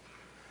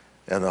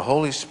 And the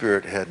Holy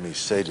Spirit had me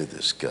say to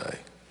this guy,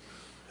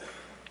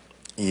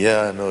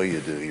 yeah, I know you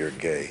do. You're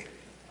gay.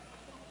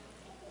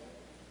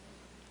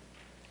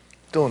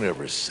 Don't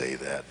ever say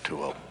that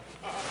to him.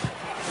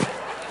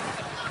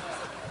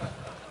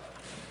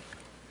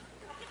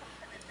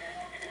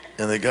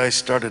 And the guy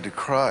started to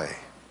cry.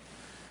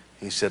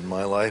 He said,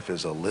 my life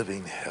is a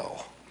living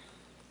hell.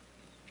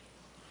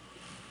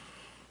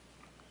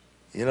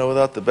 You know,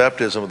 without the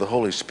baptism of the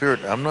Holy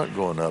Spirit, I'm not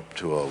going up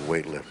to a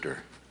weightlifter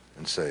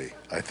and say,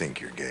 I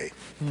think you're gay.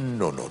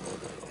 No.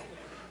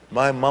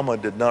 My mama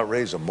did not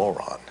raise a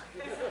moron.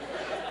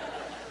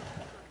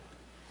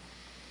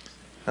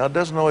 Now, it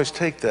doesn't always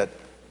take that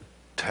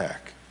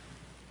tack.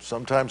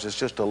 Sometimes it's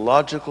just a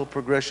logical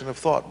progression of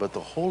thought, but the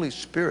Holy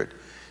Spirit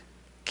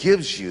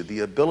gives you the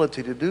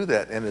ability to do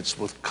that, and it's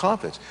with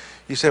confidence.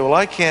 You say, well,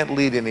 I can't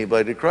lead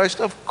anybody to Christ.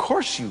 Of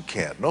course you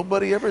can't.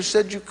 Nobody ever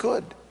said you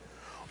could.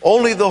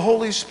 Only the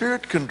Holy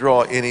Spirit can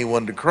draw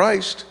anyone to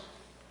Christ.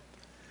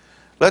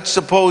 Let's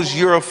suppose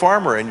you're a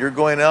farmer and you're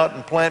going out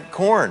and plant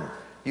corn.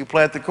 You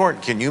plant the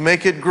corn. Can you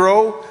make it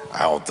grow? I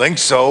don't think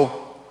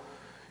so.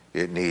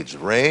 It needs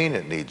rain,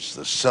 it needs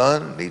the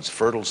sun, it needs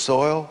fertile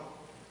soil.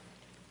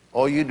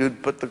 All you do is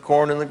put the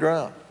corn in the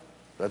ground.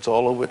 That's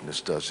all a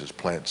witness does, is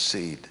plant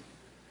seed.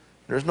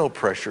 There's no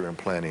pressure in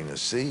planting a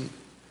seed.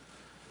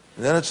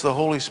 And then it's the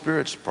Holy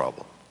Spirit's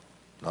problem,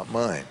 not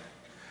mine.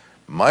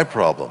 My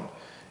problem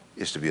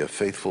is to be a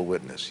faithful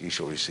witness. You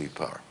shall receive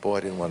power. Boy, I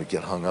didn't want to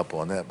get hung up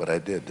on that, but I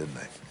did, didn't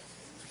I?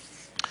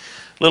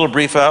 Little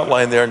brief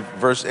outline there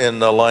in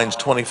lines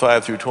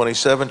 25 through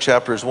 27.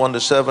 Chapters 1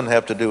 to 7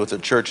 have to do with the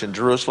church in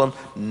Jerusalem,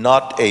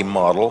 not a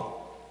model.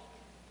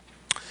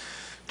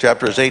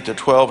 Chapters 8 to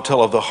 12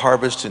 tell of the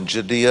harvest in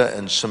Judea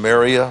and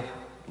Samaria,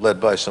 led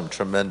by some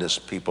tremendous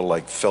people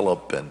like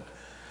Philip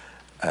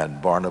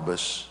and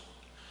Barnabas.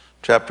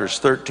 Chapters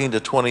 13 to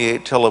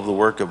 28 tell of the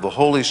work of the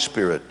Holy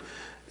Spirit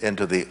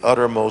into the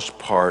uttermost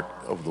part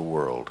of the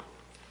world.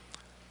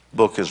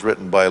 Book is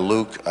written by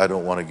Luke. I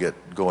don't want to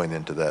get going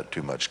into that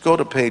too much. Go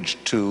to page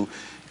 2.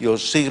 You'll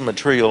see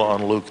material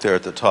on Luke there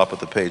at the top of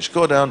the page.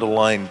 Go down to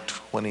line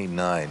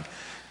 29.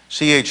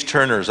 C.H.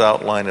 Turner's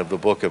outline of the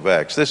book of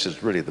Acts. This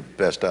is really the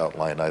best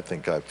outline I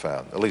think I've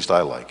found. At least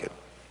I like it.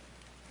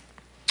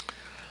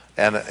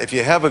 And if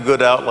you have a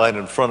good outline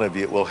in front of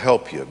you, it will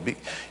help you.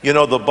 You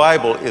know, the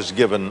Bible is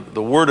given,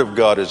 the Word of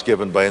God is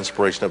given by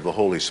inspiration of the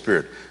Holy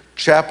Spirit.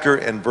 Chapter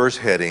and verse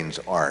headings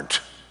aren't.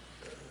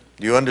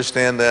 Do you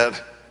understand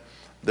that?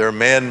 They're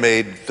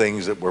man-made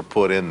things that were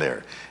put in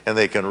there, and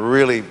they can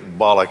really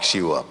bollocks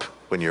you up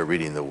when you're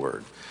reading the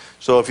Word.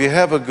 So if you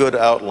have a good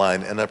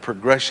outline and a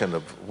progression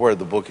of where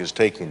the book is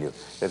taking you,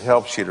 it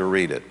helps you to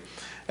read it.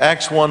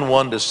 Acts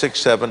 1:1 to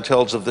 6:7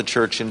 tells of the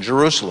church in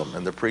Jerusalem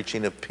and the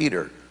preaching of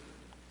Peter.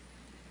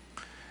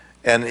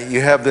 And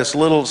you have this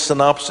little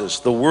synopsis.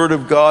 The word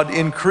of God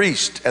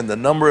increased, and the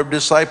number of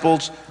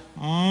disciples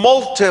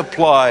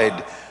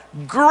multiplied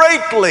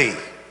greatly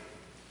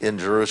in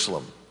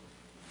Jerusalem.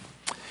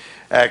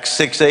 Acts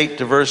 6:8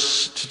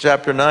 to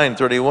chapter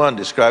 9:31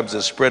 describes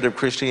the spread of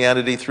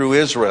Christianity through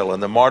Israel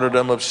and the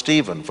martyrdom of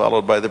Stephen,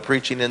 followed by the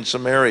preaching in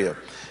Samaria.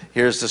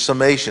 Here's the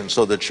summation.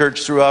 So the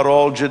church throughout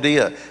all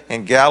Judea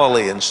and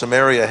Galilee and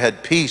Samaria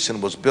had peace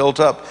and was built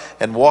up,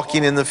 and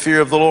walking in the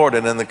fear of the Lord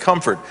and in the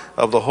comfort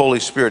of the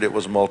Holy Spirit, it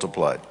was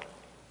multiplied.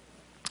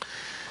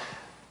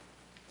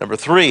 Number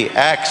 3,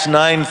 Acts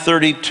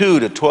 9:32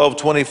 to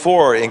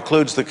 12:24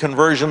 includes the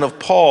conversion of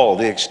Paul,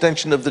 the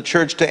extension of the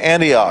church to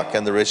Antioch,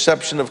 and the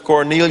reception of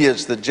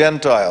Cornelius the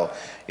Gentile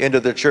into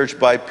the church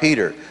by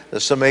Peter. The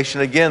summation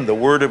again, the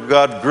word of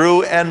God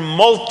grew and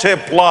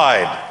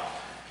multiplied.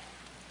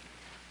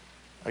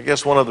 I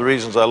guess one of the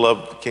reasons I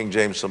love King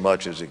James so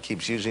much is it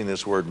keeps using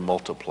this word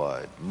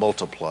multiplied,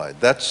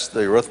 multiplied. That's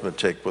the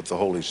arithmetic with the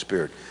Holy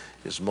Spirit,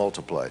 is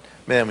multiplied.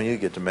 Man, when you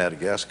get to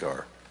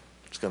Madagascar,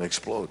 it's going to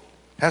explode.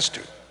 Has to.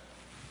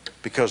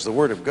 Because the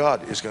word of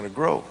God is going to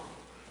grow.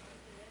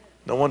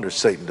 No wonder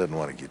Satan doesn't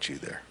want to get you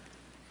there.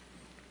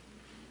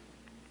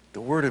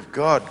 The word of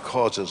God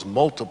causes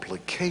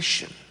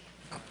multiplication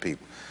of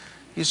people.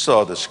 You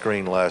saw the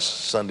screen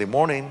last Sunday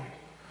morning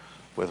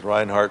with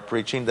Reinhardt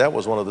preaching. That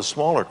was one of the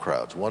smaller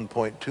crowds,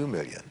 1.2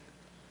 million.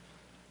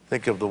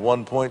 Think of the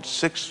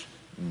 1.6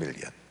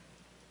 million.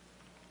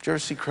 Did you ever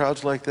see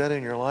crowds like that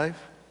in your life?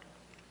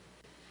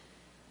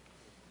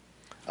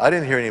 I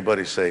didn't hear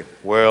anybody say,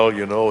 well,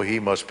 you know, he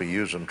must be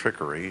using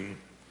trickery.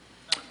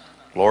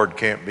 Lord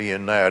can't be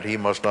in that. He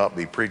must not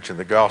be preaching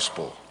the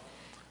gospel.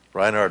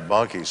 Reinhard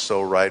Bonnke's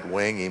so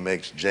right-wing, he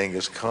makes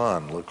Genghis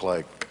Khan look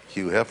like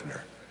Hugh Hefner.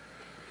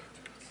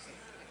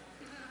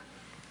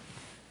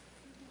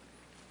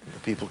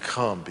 People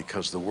come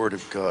because the word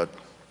of God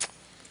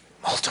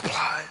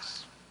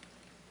multiplies.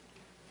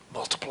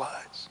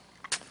 Multiplies.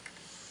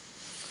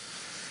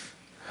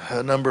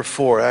 Number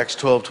 4, Acts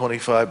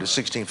 12:25 to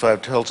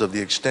 16:5 tells of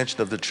the extension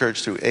of the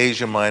church through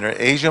Asia Minor.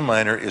 Asia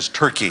Minor is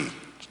Turkey.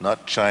 It's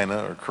not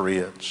China or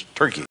Korea. It's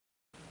Turkey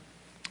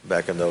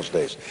back in those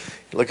days.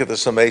 Look at the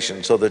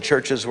summation. So the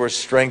churches were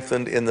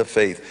strengthened in the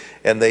faith,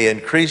 and they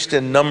increased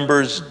in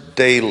numbers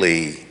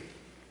daily.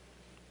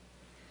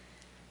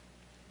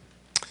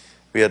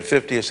 We had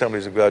 50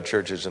 Assemblies of God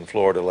churches in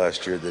Florida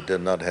last year that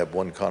did not have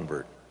one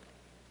convert.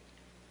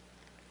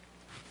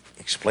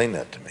 Explain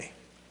that to me.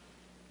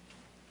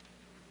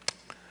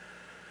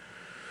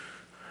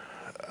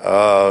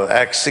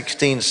 Acts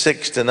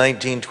 16:6 to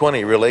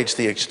 19:20 relates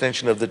the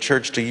extension of the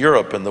church to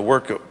Europe and the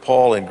work of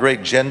Paul in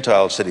great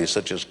Gentile cities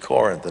such as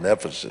Corinth and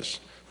Ephesus.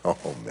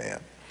 Oh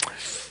man,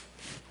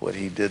 what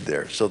he did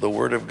there. So the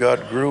word of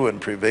God grew and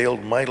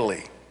prevailed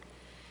mightily.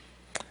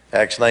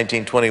 Acts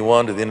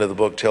 19:21 to the end of the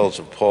book tells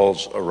of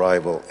Paul's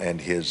arrival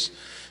and his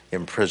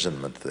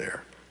imprisonment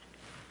there.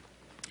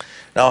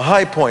 Now,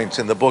 high points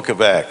in the book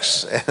of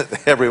Acts,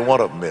 every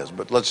one of them is,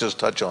 but let's just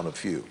touch on a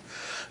few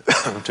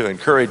to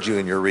encourage you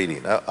in your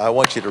reading. I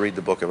want you to read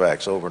the book of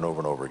Acts over and over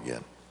and over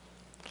again.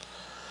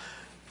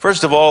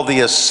 First of all,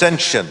 the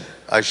ascension.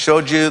 I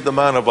showed you the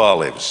Mount of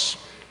Olives,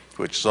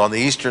 which is on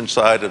the eastern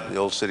side of the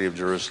old city of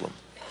Jerusalem.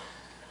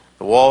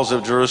 The walls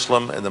of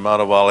Jerusalem and the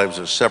Mount of Olives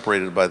are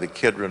separated by the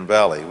Kidron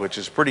Valley, which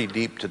is pretty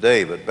deep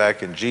today, but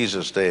back in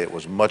Jesus' day it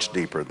was much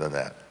deeper than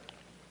that.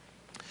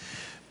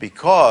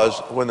 Because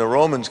when the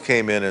Romans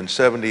came in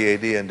 70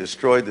 AD and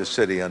destroyed the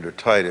city under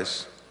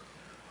Titus,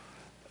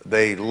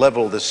 they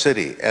leveled the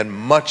city, and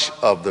much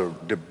of the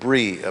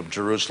debris of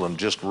Jerusalem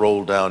just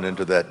rolled down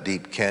into that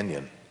deep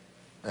canyon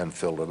and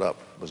filled it up.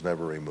 It was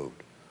never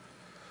removed.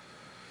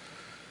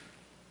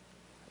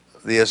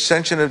 The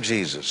ascension of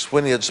Jesus.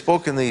 When he had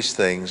spoken these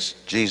things,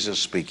 Jesus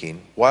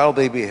speaking, while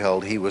they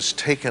beheld, he was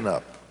taken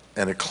up,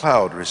 and a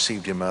cloud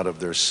received him out of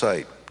their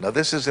sight. Now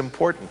this is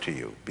important to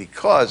you,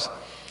 because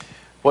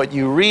what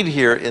you read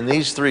here in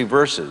these 3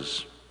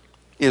 verses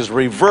is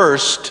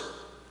reversed,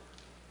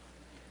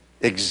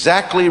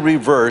 exactly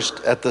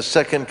reversed at the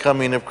second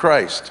coming of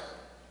Christ.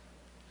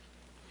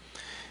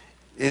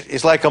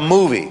 It's like a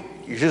movie.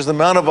 Here's the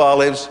Mount of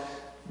Olives.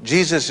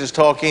 Jesus is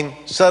talking.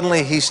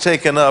 Suddenly he's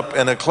taken up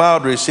and a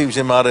cloud receives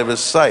him out of his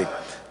sight.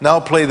 Now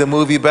play the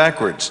movie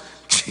backwards.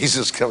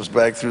 Jesus comes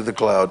back through the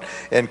cloud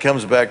and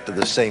comes back to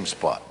the same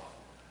spot.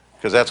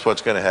 Because that's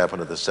what's going to happen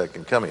at the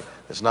second coming.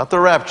 It's not the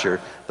rapture.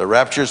 The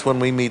rapture is when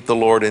we meet the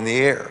Lord in the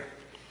air.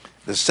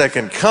 The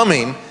second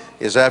coming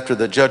is after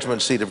the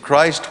judgment seat of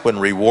Christ, when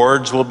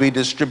rewards will be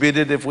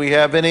distributed if we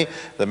have any,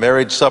 the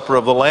marriage supper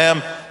of the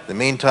Lamb. The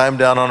meantime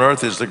down on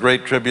earth is the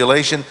great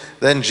tribulation.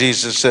 Then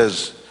Jesus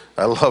says,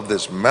 I love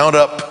this, mount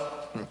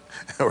up, and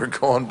we're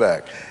going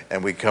back.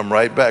 And we come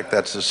right back.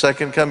 That's the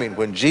second coming,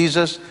 when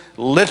Jesus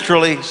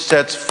literally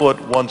sets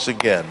foot once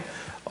again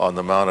on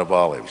the Mount of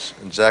Olives.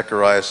 And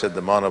Zechariah said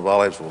the Mount of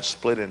Olives will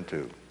split in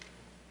 2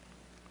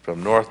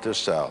 from north to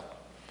south,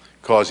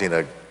 causing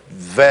a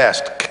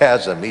vast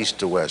chasm east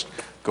to west,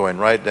 going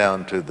right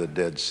down to the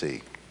Dead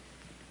Sea.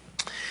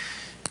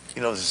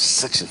 You know, this is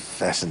such a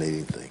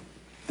fascinating thing.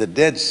 The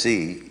Dead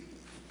Sea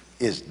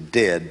is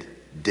dead,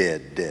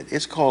 dead, dead.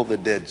 It's called the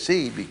Dead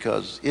Sea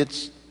because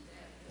it's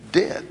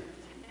dead.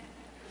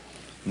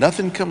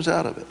 Nothing comes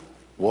out of it.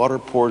 Water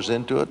pours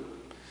into it.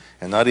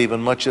 And not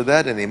even much of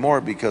that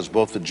anymore, because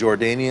both the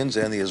Jordanians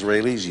and the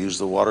Israelis use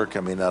the water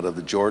coming out of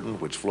the Jordan,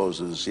 which flows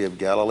to the Sea of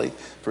Galilee,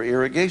 for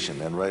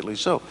irrigation, and rightly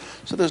so.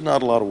 So there's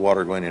not a lot of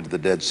water going into the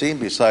Dead Sea. And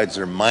besides,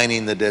 they're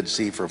mining the Dead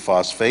Sea for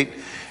phosphate.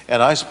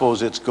 And I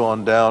suppose it's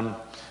gone down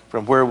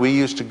from where we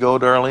used to go,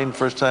 Darlene,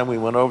 first time we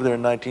went over there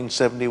in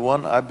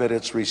 1971. I bet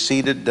it's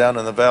receded down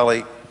in the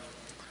valley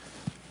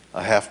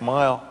a half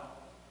mile,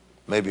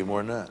 maybe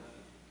more than that.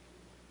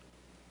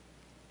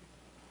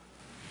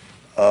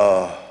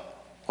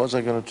 What was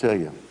I going to tell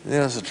you? Yeah,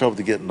 that's the trouble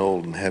to getting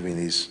old and having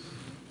these.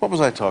 What was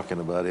I talking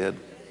about, Ed?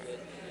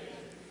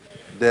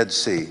 Dead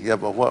Sea. Yeah,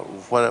 but what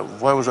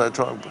was I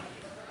talking about?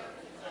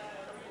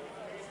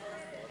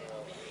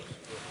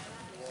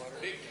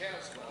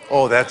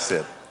 Oh, that's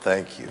it.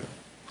 Thank you.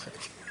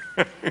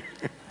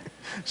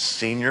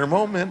 Senior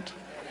moment.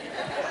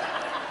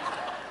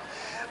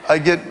 I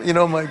get,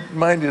 my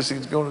mind is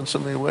going in so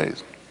many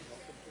ways.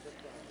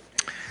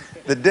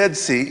 The Dead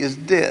Sea is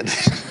dead.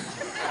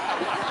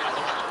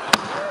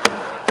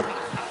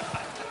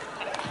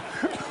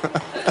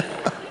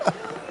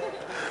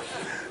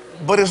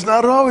 But it's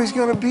not always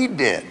going to be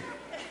dead.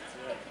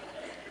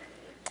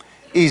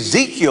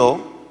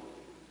 Ezekiel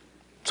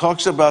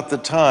talks about the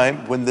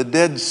time when the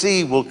Dead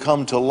Sea will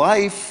come to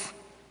life.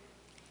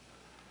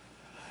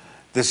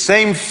 The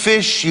same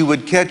fish you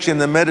would catch in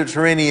the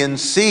Mediterranean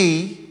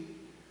Sea,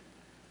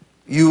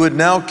 you would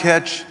now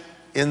catch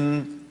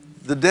in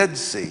the Dead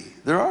Sea.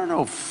 There are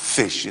no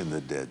fish in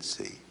the Dead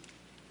Sea.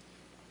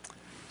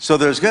 So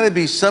there's going to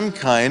be some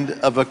kind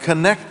of a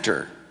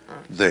connector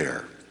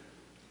there.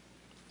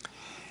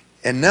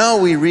 And now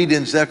we read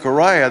in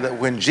Zechariah that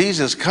when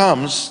Jesus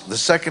comes, the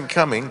second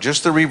coming,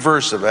 just the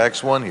reverse of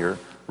Acts 1 here,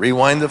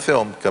 rewind the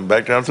film, come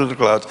back down through the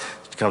clouds,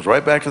 it comes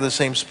right back to the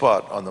same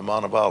spot on the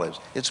Mount of Olives.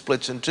 It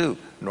splits in two,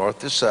 north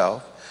to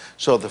south,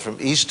 so that from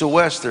east to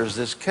west there's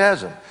this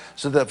chasm.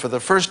 So that for the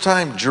first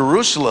time,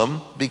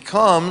 Jerusalem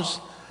becomes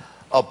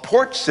a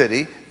port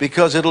city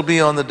because it'll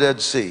be on the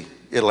Dead Sea.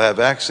 It'll have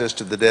access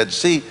to the Dead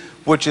Sea,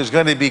 which is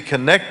going to be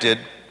connected.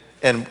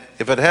 And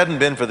if it hadn't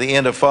been for the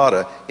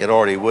Intifada, it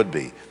already would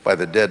be, by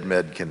the Dead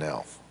Med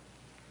Canal.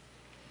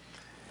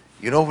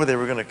 You know where they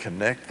were going to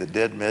connect the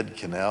Dead Med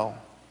Canal?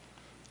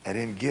 At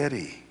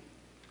En-Gedi.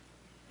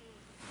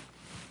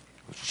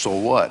 So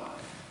what?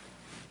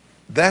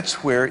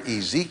 That's where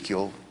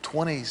Ezekiel,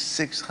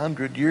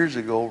 2,600 years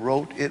ago,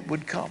 wrote it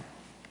would come.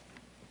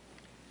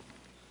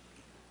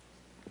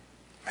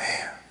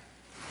 Man,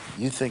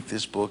 you think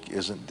this book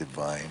isn't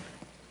divine?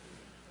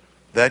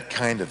 That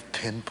kind of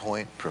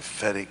pinpoint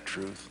prophetic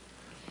truth.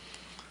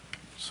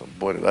 So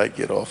boy, did I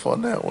get off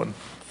on that one.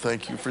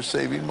 Thank you for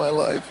saving my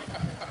life.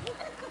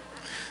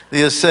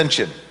 The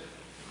ascension.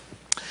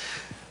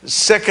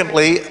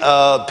 Secondly,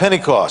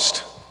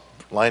 Pentecost,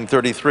 line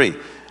 33.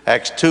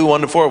 Acts 2,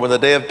 1-4. When the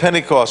day of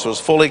Pentecost was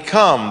fully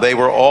come, they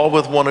were all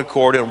with one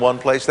accord in one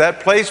place. That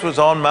place was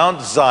on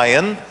Mount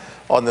Zion,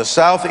 on the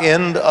south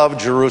end of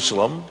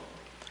Jerusalem.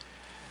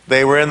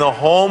 They were in the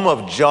home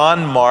of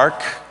John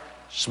Mark.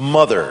 His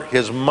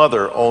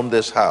mother owned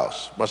this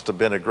house. Must have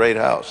been a great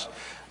house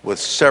with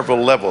several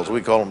levels.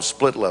 We call them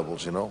split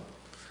levels,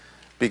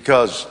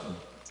 because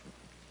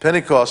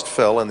Pentecost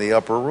fell in the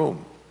upper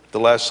room. The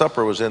Last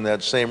Supper was in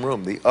that same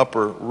room, the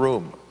upper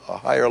room, a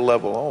higher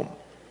level home.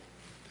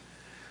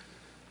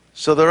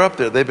 So they're up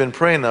there. They've been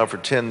praying now for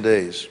 10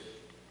 days.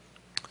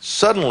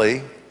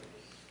 Suddenly,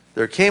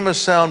 there came a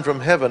sound from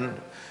heaven.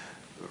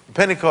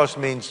 Pentecost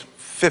means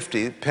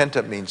 50.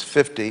 Penta means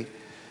 50.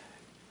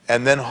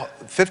 And then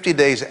 50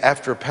 days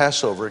after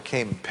Passover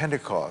came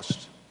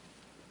Pentecost,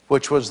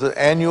 which was the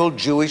annual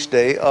Jewish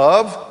day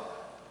of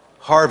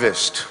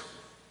harvest.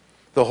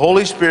 The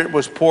Holy Spirit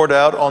was poured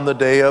out on the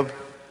day of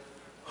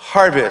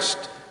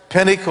harvest.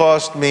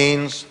 Pentecost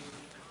means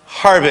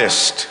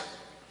harvest.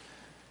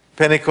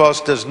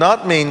 Pentecost does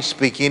not mean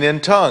speaking in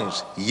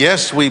tongues.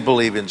 Yes, we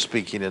believe in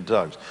speaking in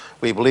tongues.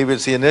 We believe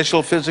it's the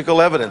initial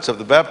physical evidence of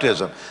the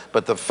baptism.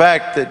 But the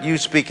fact that you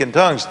speak in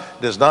tongues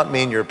does not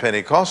mean you're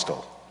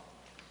Pentecostal.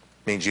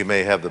 Means you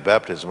may have the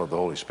baptism of the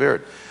Holy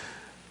Spirit.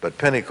 But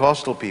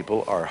Pentecostal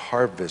people are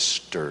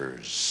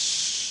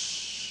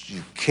harvesters.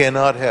 You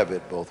cannot have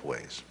it both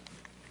ways.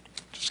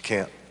 Just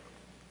can't.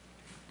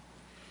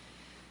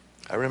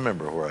 I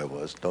remember where I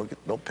was.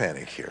 Don't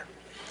panic here.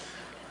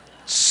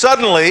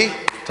 Suddenly,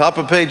 top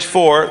of page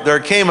 4, there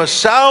came a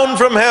sound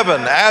from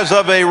heaven as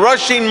of a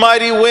rushing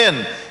mighty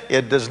wind.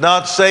 It does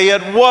not say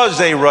it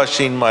was a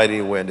rushing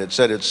mighty wind. It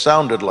said it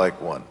sounded like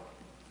one.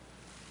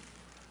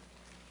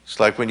 It's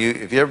like if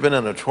you've ever been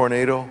in a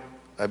tornado,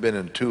 I've been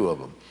in 2 of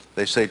them.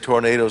 They say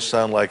tornadoes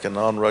sound like an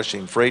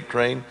onrushing freight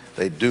train.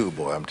 They do,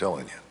 boy, I'm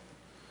telling you.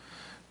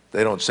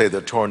 They don't say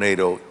the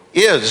tornado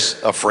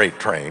is a freight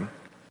train.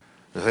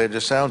 They say it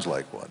just sounds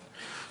like one.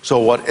 So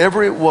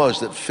whatever it was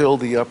that filled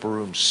the upper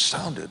room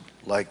sounded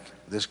like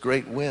this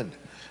great wind.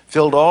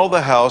 Filled all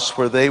the house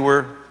where they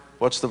were,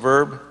 what's the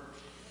verb?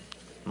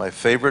 My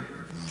favorite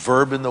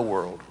verb in the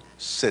world,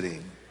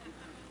 sitting.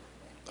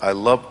 I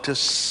love to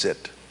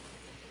sit.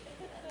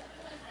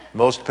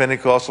 Most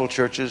Pentecostal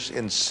churches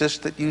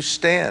insist that you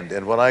stand,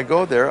 and when I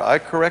go there, I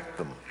correct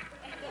them.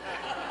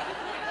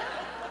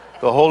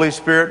 The Holy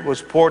Spirit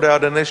was poured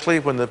out initially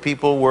when the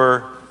people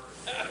were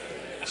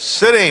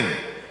sitting.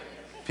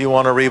 If you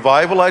want a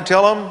revival, I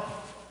tell them,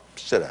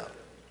 sit down.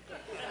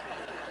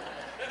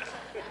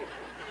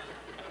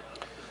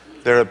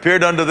 There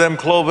appeared unto them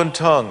cloven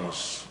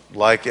tongues,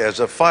 like as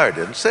a fire. It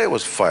didn't say it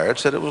was fire, it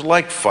said it was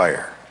like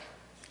fire.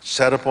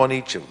 Sat upon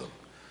each of them.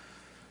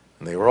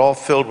 And they were all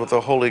filled with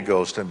the Holy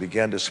Ghost and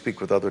began to speak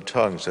with other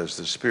tongues as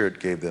the Spirit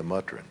gave them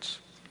utterance.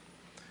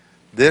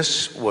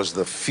 This was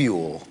the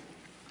fuel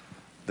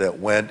that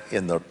went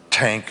in the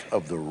tank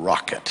of the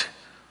rocket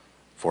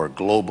for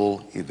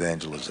global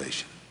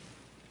evangelization.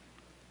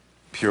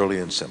 Purely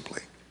and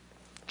simply.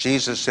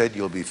 Jesus said,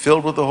 you'll be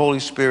filled with the Holy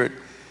Spirit,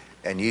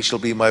 and ye shall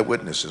be my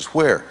witnesses.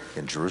 Where?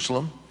 In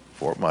Jerusalem,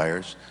 Fort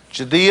Myers,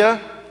 Judea,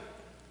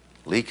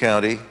 Lee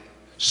County,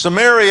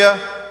 Samaria,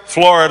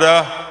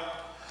 Florida,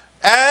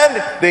 and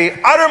the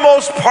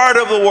uttermost part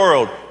of the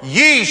world.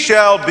 Ye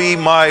shall be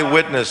my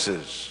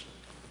witnesses.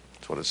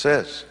 That's what it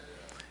says.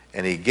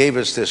 And he gave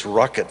us this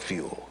rocket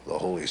fuel, the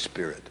Holy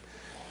Spirit,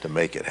 to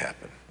make it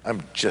happen.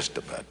 I'm just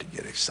about to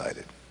get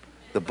excited.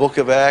 The book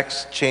of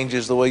Acts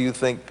changes the way you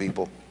think,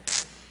 people.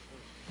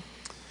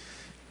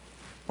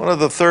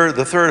 The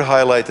third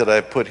highlight that I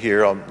put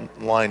here on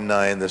line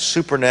 9, the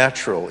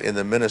supernatural in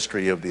the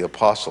ministry of the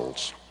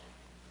apostles.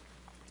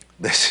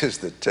 This is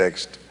the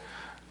text,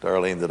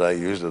 Darlene, that I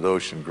used at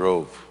Ocean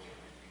Grove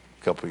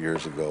a couple of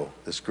years ago.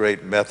 This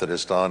great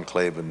Methodist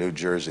enclave in New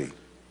Jersey,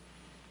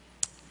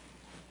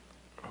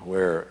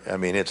 where, I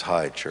mean, it's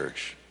high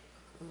church.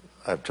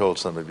 I've told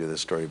some of you this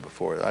story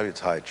before.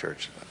 It's high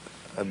church.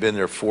 I've been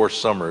there 4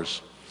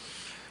 summers.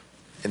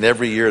 And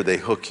every year they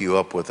hook you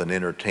up with an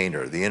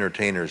entertainer. The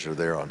entertainers are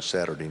there on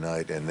Saturday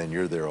night, and then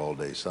you're there all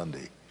day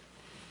Sunday.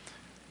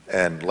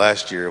 And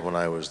last year when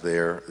I was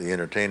there, the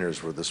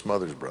entertainers were the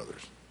Smothers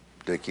Brothers,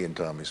 Dickie and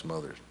Tommy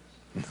Smothers.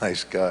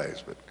 Nice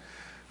guys, but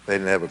they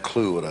didn't have a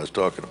clue what I was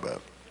talking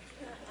about.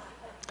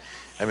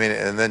 I mean,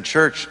 and then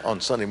church on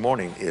Sunday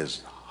morning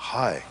is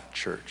high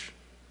church.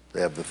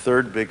 They have the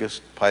 3rd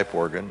biggest pipe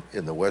organ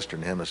in the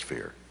Western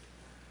Hemisphere.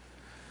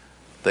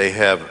 They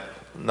have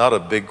not a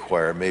big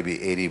choir, maybe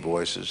 80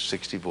 voices,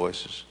 60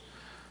 voices.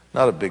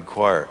 Not a big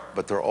choir,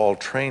 but they're all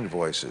trained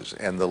voices.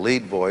 And the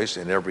lead voice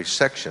in every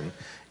section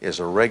is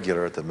a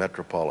regular at the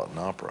Metropolitan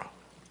Opera.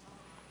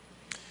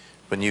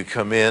 When you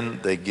come in,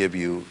 they give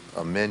you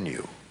a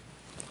menu,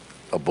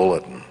 a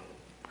bulletin,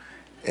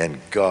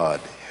 and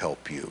God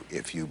help you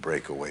if you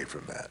break away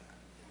from that.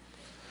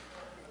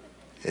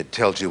 It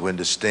tells you when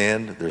to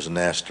stand, there's an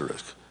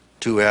asterisk.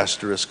 2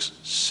 asterisks,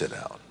 sit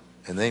down.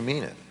 And they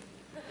mean it.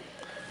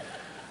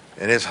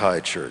 And it's high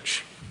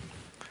church.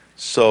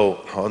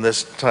 So on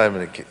this time,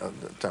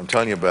 I'm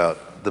telling you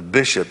about, the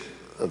bishop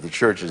of the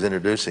church is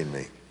introducing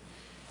me.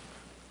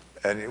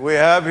 And we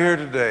have here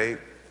today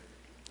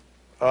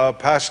a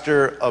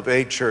pastor of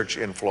a church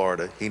in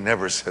Florida. He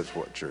never says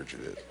what church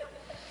it is.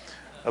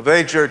 Of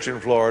a church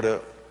in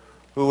Florida,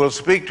 who will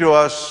speak to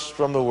us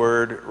from the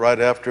word right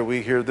after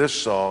we hear this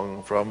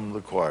song from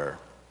the choir.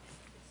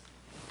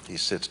 He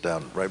sits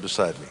down right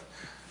beside me.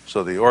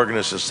 So the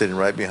organist is sitting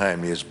right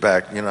behind me, his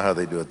back, you know how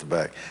they do at the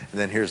back. And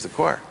then here's the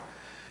choir.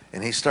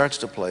 And he starts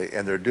to play,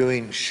 and they're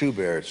doing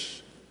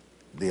Schubert's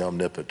The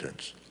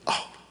Omnipotence.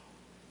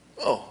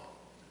 Oh.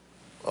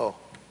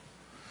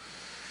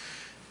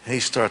 And he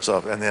starts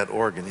off, and that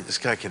organ, this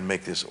guy can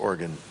make this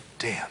organ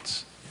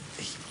dance.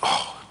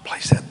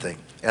 Plays that thing.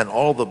 And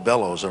all the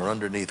bellows are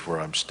underneath where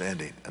I'm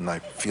standing, and I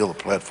feel the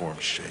platform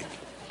shake.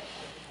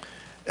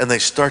 And they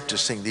start to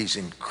sing these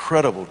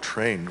incredible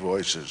trained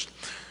voices.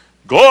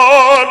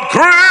 God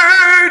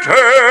created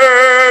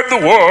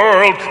the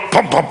world,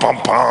 pum, pum, pum,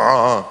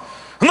 pum,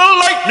 and the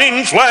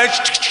lightning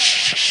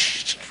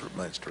flash.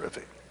 It's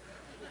terrific.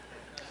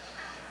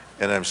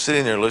 And I'm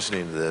sitting there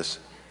listening to this,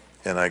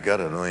 and I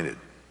got anointed.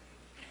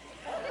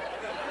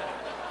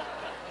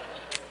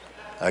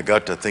 I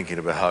got to thinking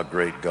about how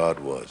great God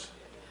was.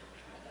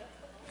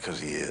 Because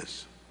he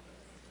is.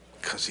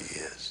 Because he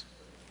is.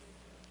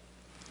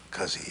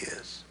 Because he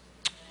is.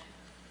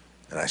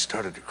 And I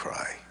started to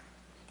cry.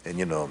 And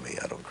you know me,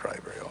 I don't cry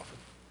very often.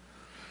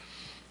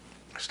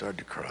 I started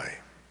to cry.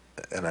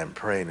 And I'm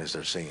praying as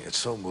they're singing. It's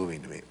so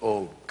moving to me.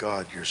 Oh,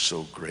 God, you're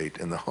so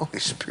great. And the Holy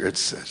Spirit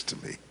says to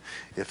me,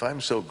 if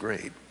I'm so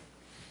great,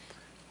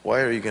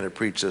 why are you going to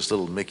preach this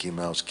little Mickey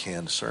Mouse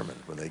canned sermon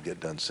when they get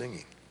done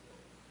singing?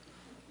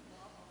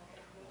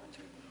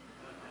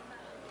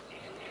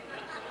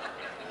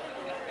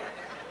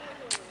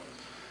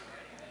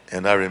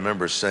 And I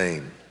remember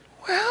saying,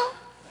 well,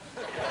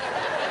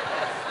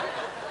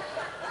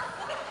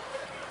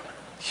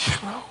 you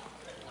know,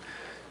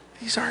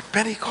 these aren't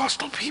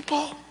Pentecostal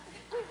people.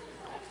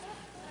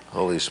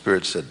 Holy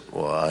Spirit said,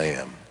 well, I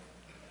am.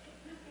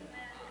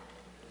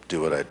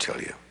 Do what I tell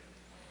you.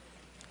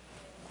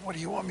 What do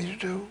you want me to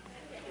do?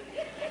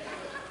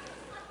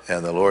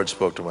 And the Lord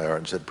spoke to my heart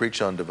and said, preach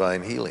on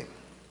divine healing.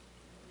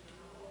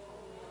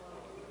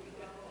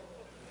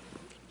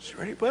 It's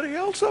there anybody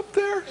else up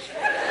there?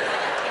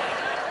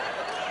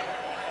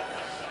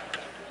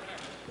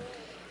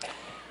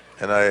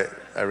 And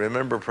I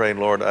remember praying,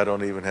 Lord, I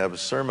don't even have a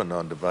sermon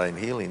on divine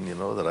healing,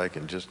 that I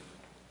can just,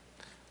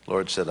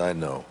 Lord said, I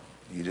know.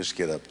 You just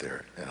get up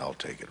there and I'll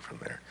take it from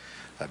there.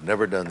 I've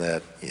never done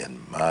that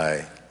in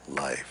my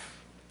life.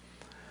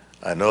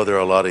 I know there are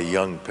a lot of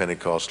young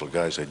Pentecostal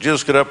guys that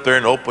just get up there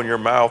and open your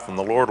mouth and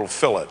the Lord will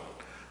fill it.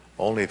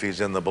 Only if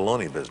he's in the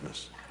baloney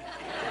business.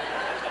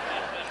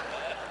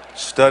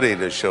 Study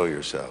to show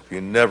yourself.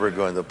 You never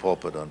go in the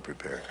pulpit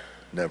unprepared.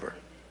 Never.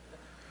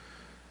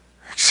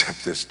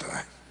 Except this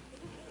time.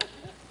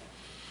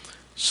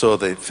 So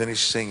they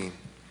finish singing,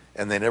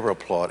 and they never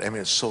applaud. I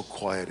mean, it's so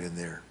quiet in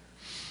there.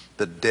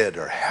 The dead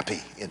are happy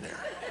in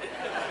there.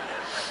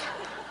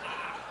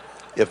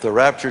 If the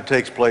rapture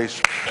takes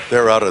place,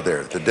 they're out of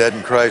there. The dead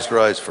in Christ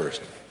rise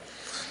first.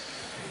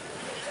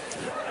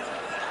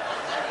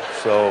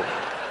 So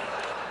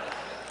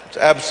it's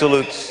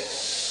absolute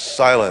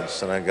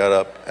silence, and I got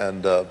up,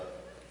 and I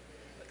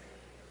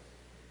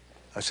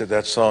said,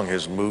 that song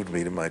has moved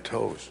me to my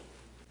toes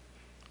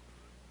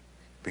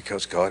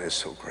because God is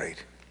so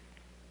great.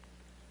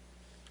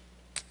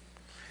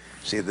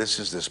 See, this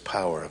is this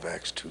power of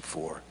Acts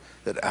 2:4,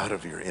 that out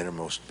of your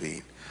innermost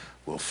being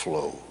will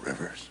flow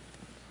rivers.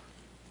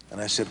 And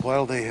I said,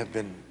 while they have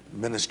been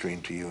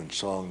ministering to you in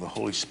song, the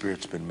Holy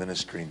Spirit's been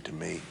ministering to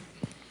me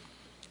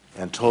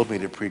and told me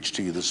to preach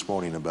to you this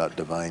morning about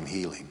divine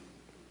healing.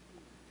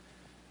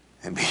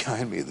 And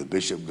behind me, the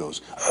bishop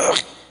goes, ugh.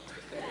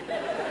 I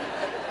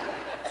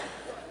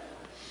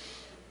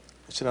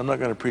said, I'm not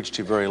going to preach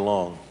to you very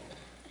long.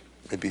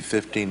 Maybe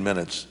 15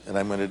 minutes, and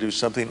I'm going to do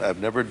something I've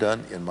never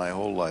done in my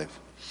whole life.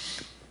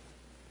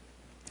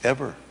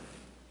 Ever.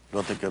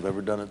 Don't think I've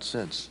ever done it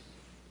since.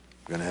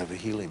 I'm going to have a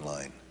healing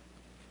line.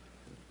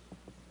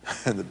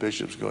 And the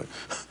bishop's going,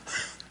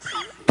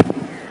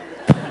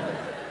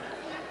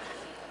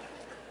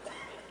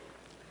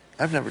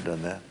 I've never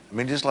done that. I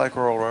mean, just like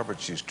Oral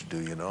Roberts used to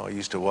do, I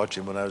used to watch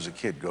him when I was a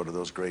kid, go to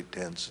those great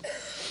tents.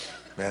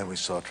 Man, we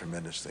saw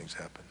tremendous things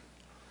happen.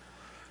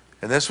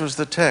 And this was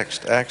the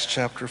text, Acts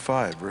chapter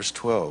 5, verse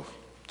 12.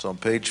 It's on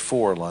page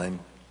 4, line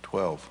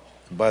 12.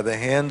 And by the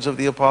hands of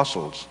the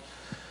apostles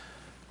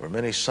were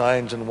many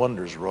signs and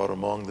wonders wrought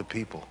among the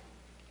people.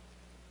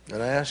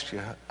 And I asked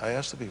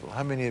the people,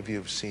 how many of you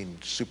have seen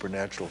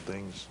supernatural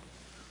things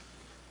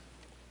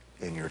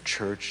in your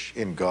church,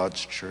 in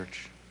God's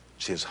church?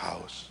 It's his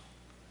house.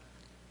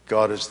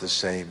 God is the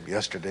same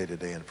yesterday,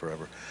 today, and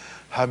forever.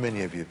 How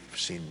many of you have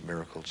seen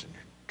miracles in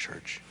your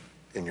church,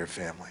 in your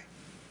family?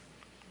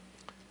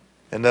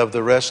 And of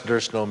the rest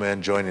durst no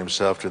man join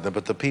himself to them,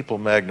 but the people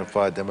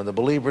magnified them, and the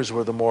believers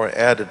were the more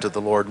added to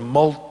the Lord.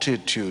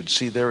 Multitudes,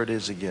 see, there it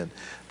is again,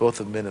 both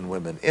of men and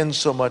women,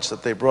 insomuch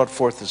that they brought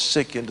forth the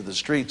sick into the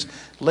streets,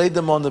 laid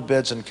them on the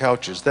beds and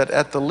couches, that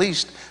at the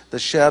least the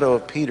shadow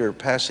of Peter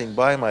passing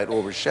by might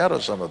overshadow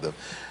some of them.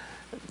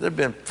 There have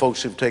been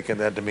folks who've taken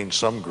that to mean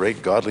some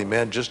great godly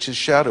man, just his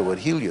shadow would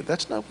heal you.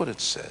 That's not what it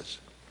says.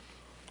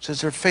 It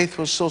says their faith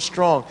was so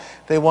strong,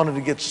 they wanted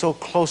to get so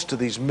close to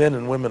these men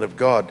and women of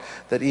God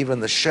that even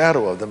the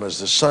shadow of them as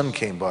the sun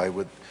came by,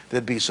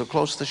 they'd be so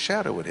close the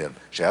shadow would hit them.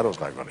 Shadow's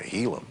not going to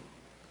heal them.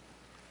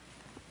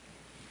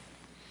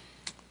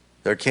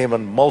 There came a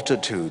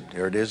multitude,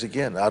 there it is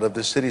again, out of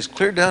the cities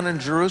clear down in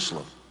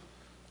Jerusalem,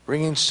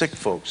 bringing sick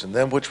folks and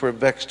them which were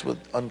vexed with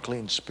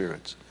unclean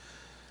spirits.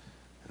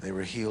 And they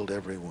were healed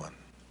every one.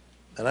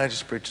 And I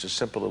just preached a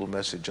simple little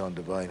message on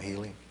divine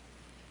healing.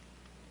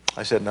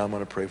 I said, now I'm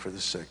going to pray for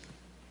the sick.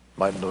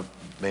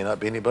 May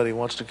not be anybody who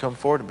wants to come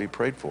forward and be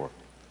prayed for.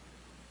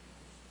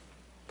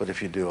 But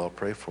if you do, I'll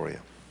pray for you.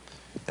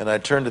 And I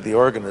turned to the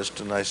organist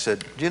and I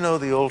said, do you know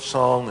the old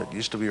song that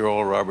used to be your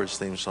Oral Roberts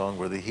theme song,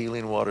 Where the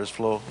Healing Waters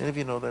Flow? Any of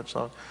you know that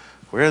song?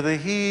 Where the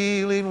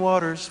healing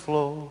waters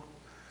flow,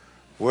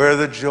 where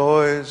the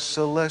joys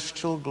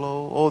celestial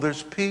glow. Oh,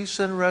 there's peace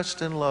and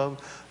rest and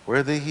love,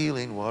 where the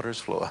healing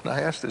waters flow. And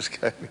I asked this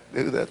guy if he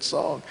knew that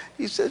song.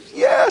 He said,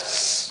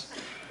 yes.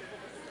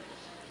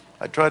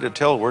 I try to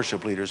tell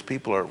worship leaders,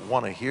 people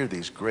want to hear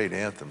these great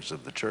anthems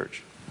of the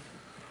church.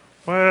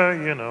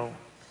 Well,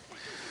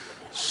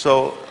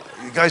 So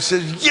the guy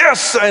says,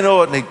 yes, I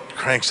know it. And he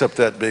cranks up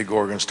that big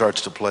organ,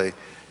 starts to play.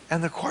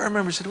 And the choir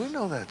member said, we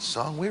know that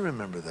song. We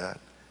remember that.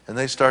 And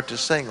they start to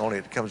sing, only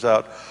it comes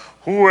out,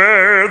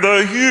 where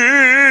the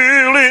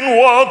healing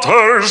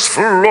waters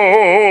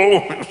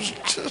flow.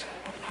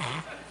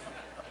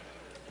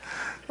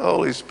 The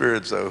Holy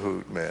Spirit's a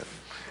hoot, man.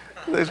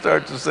 They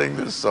start to sing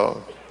this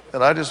song.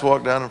 And I just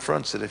walked down in front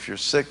and said, if you're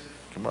sick,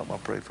 come up, I'll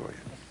pray for you.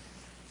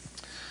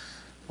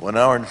 1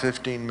 hour and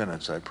 15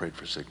 minutes, I prayed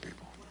for sick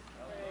people.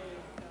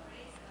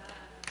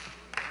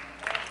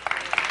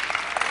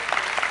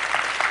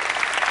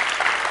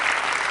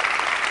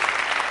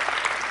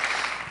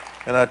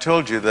 And I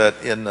told you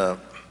that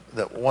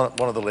that one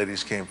of the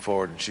ladies came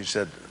forward and she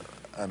said,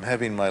 I'm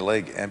having my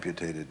leg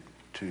amputated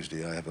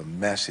Tuesday. I have a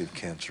massive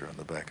cancer on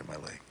the back of my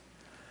leg.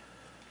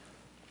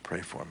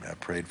 Pray for me. I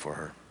prayed for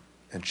her.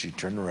 And she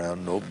turned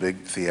around, no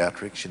big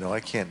theatrics. You know, I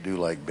can't do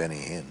like Benny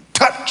Hinn.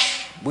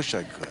 Touch! Wish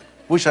I could.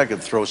 Wish I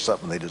could throw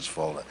something, they just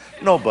fall down.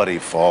 Nobody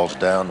falls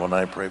down when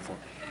I pray for them.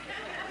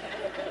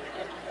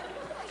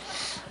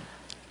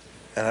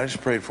 And I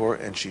just prayed for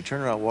her, and she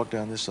turned around, walked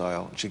down this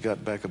aisle, and she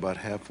got back about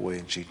halfway,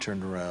 and she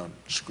turned around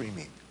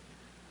screaming.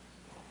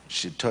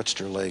 She touched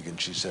her leg, and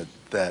she said,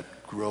 that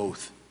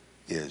growth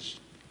is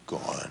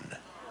gone.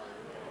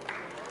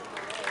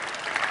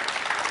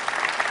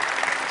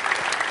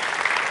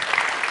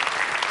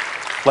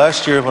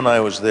 Last year when I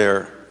was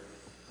there,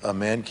 a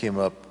man came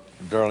up,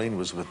 Darlene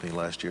was with me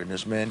last year, and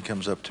this man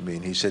comes up to me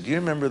and he said, you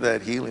remember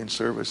that healing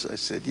service? I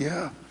said,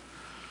 yeah.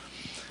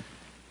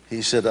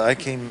 He said, I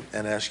came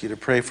and asked you to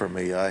pray for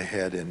me. I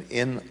had an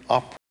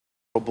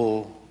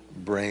inoperable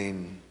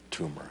brain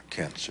tumor,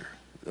 cancer,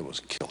 that was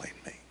killing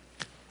me.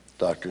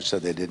 Doctors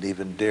said they didn't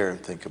even dare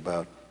think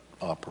about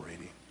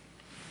operating.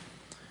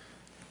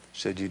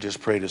 Said, you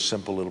just prayed a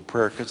simple little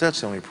prayer, because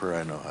that's the only prayer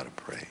I know how to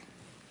pray.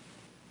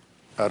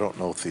 I don't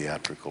know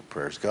theatrical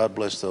prayers. God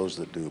bless those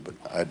that do, but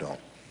I don't.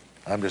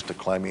 I'm just a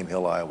Climbing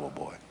Hill, Iowa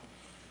boy.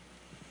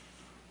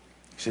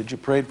 He said, you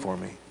prayed for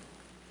me.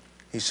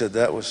 He said,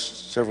 that was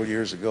several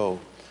years ago.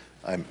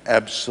 I'm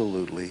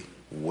absolutely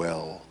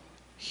well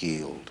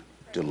healed,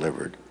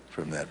 delivered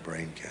from that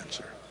brain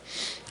cancer.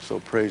 So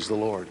praise the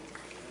Lord.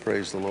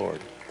 Praise the Lord.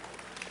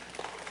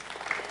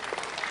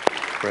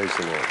 Praise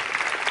the Lord.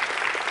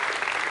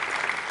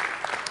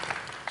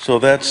 So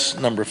that's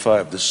number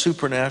 5, the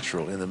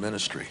supernatural in the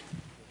ministry.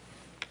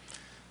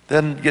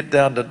 Then get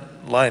down to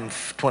line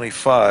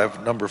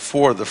 25, number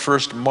 4, the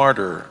first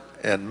martyr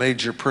and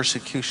major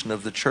persecution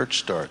of the church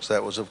starts.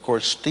 That was, of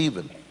course,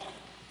 Stephen.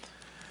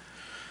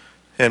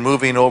 And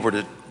moving over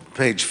to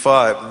page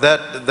 5,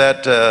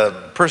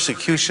 that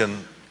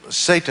persecution,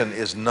 Satan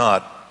is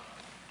not,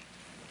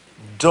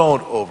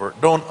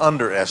 don't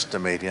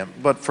underestimate him,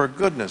 but for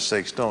goodness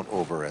sakes, don't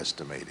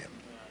overestimate him.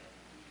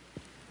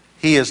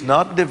 He is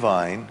not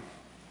divine.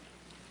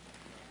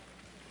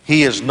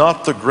 He is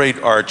not the great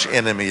arch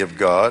enemy of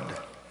God.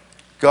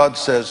 God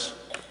says,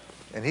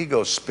 and he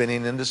goes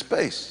spinning into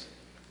space.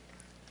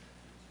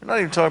 We're not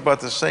even talking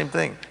about the same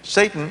thing.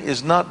 Satan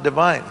is not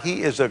divine.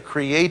 He is a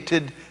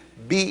created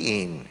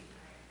being.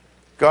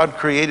 God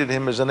created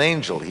him as an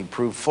angel. He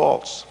proved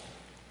false.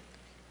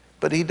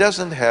 But he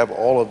doesn't have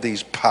all of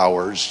these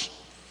powers.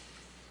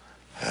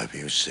 Have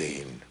you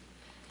seen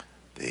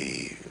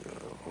the,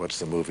 what's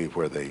the movie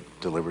where they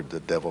delivered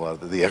the devil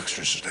out of The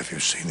Exorcist? Have you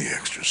seen The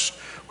Exorcist?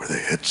 Where they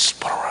head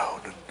spun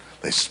around and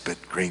they spit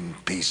green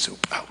pea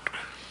soup out.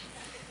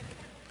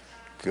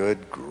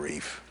 Good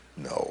grief,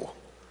 no.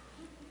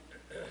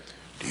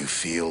 Do you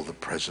feel the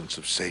presence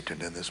of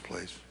Satan in this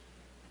place?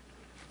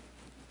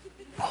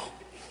 No.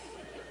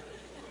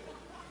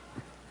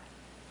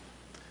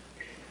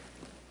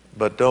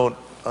 But don't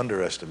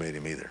underestimate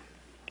him either.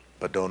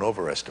 But don't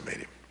overestimate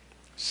him.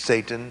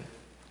 Satan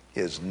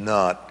is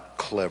not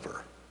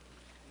clever.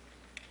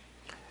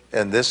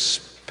 And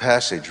this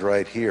passage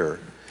right here,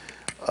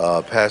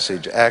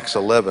 passage Acts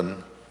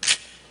 11,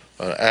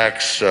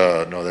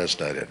 no, that's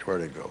not it.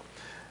 Where'd it go?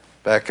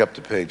 Back up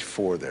to page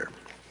 4 there.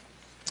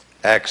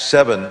 Acts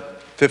 7,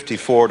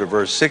 54 to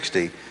verse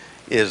 60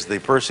 is the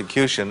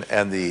persecution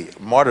and the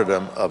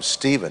martyrdom of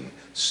Stephen.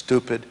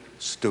 Stupid,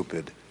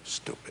 stupid,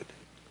 stupid.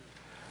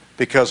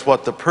 Because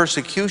what the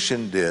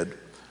persecution did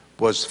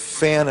was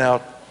fan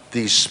out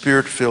these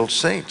spirit-filled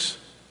saints.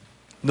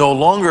 No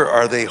longer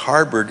are they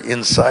harbored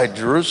inside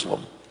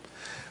Jerusalem.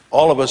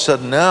 All of a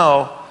sudden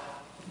now,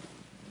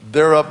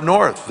 they're up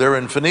north. They're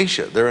in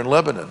Phoenicia. They're in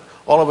Lebanon.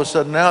 All of a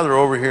sudden now they're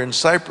over here in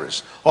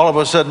Cyprus. All of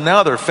a sudden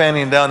now they're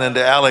fanning down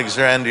into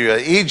Alexandria,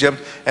 Egypt,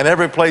 and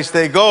every place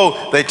they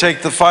go, they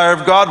take the fire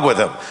of God with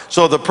them.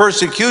 So the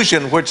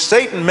persecution, which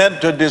Satan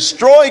meant to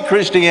destroy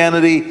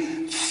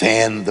Christianity,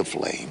 fanned the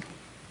flame.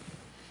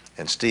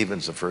 And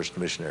Stephen's the first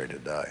missionary to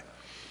die.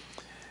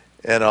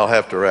 And I'll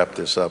have to wrap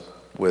this up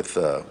with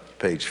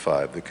page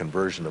 5, the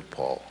conversion of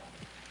Paul.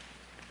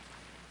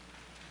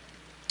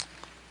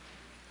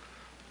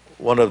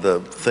 One of the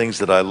things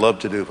that I love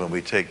to do when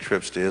we take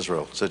trips to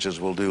Israel, such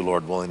as we'll do,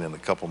 Lord willing, in a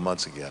couple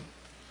months again,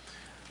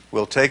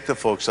 we'll take the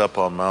folks up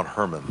on Mount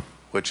Hermon,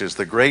 which is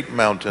the great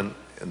mountain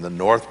in the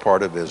north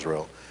part of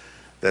Israel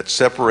that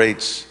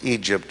separates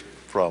Egypt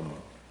from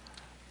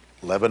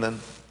Lebanon,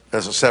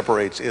 as it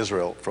separates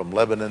Israel from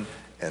Lebanon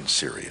and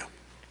Syria.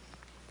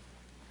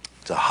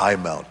 It's a high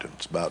mountain.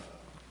 It's about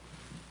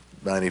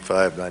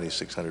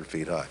 9,600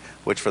 feet high,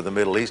 which for the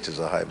Middle East is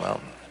a high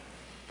mountain.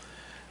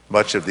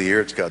 Much of the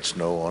year it's got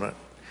snow on it.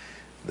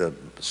 The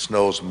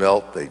snows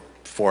melt, they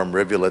form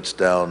rivulets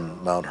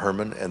down Mount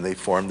Hermon, and they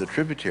form the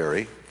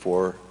tributary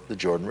for the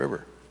Jordan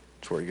River.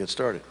 That's where you get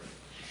started.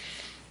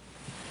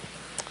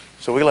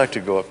 So we like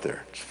to go up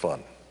there. It's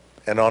fun.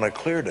 And on a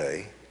clear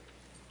day,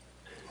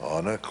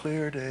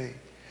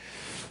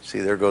 see,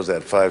 there goes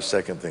that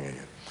 5-second thing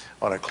again.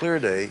 On a clear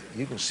day,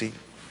 you can see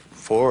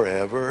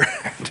forever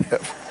and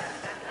ever.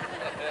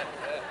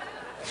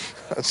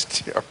 That's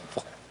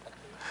terrible.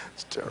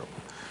 It's terrible.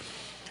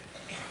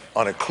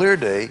 on a clear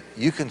day,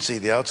 you can see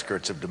the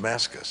outskirts of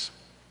Damascus,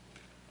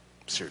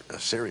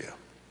 Syria.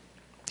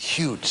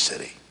 Huge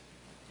city.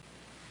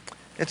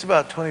 It's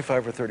about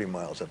 25 or 30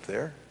 miles up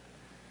there.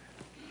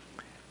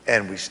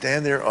 And we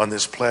stand there on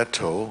this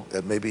plateau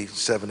at maybe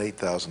 7,000,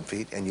 8,000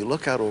 feet, and you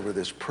look out over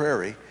this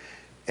prairie,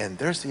 and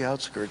there's the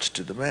outskirts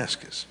to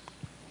Damascus.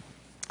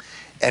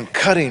 And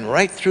cutting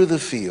right through the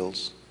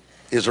fields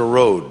is a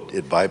road.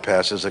 It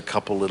bypasses a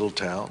couple little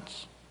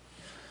towns.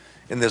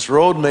 And this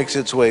road makes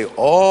its way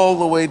all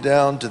the way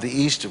down to the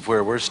east of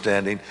where we're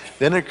standing.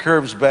 Then it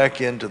curves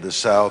back into the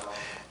south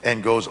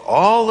and goes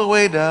all the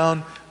way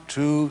down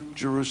to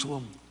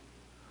Jerusalem.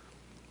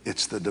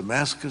 It's the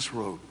Damascus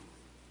Road.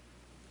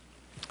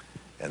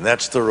 And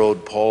that's the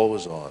road Paul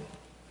was on.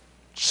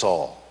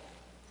 Saul.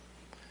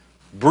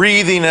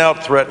 Breathing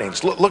out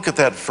threatenings. Look at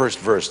that first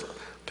verse.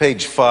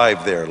 Page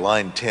 5 there,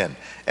 line 10.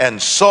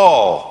 And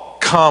Saul,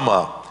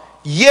 comma,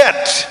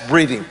 yet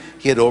breathing.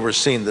 He had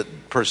overseen the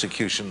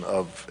persecution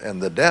of and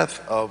the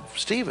death of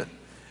Stephen.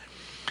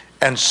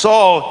 And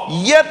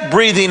Saul, yet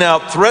breathing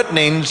out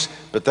threatenings,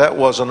 but that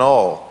wasn't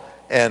all,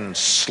 and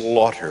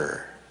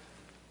slaughter.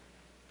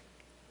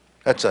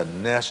 That's a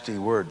nasty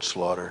word,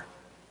 slaughter.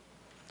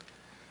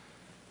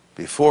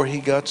 Before he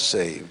got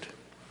saved,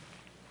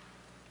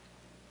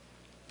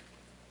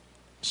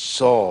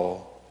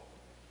 Saul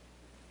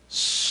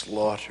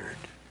slaughtered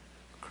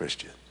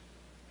Christians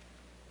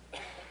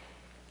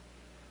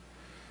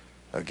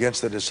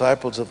against the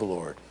disciples of the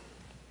Lord.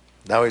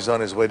 Now he's on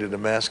his way to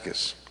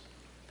Damascus.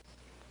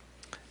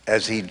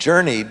 As he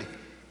journeyed,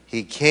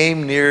 he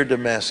came near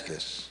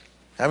Damascus.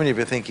 How many of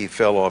you think he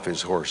fell off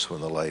his horse when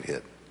the light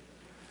hit?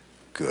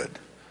 Good.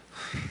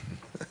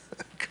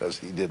 Because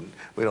he didn't.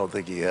 We don't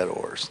think he had a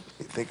horse.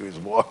 We think he was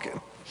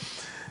walking.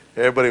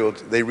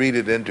 They read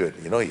it into it.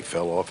 He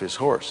fell off his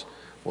horse.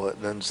 Well,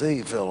 it doesn't say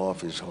he fell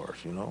off his horse,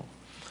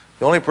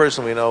 The only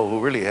person we know who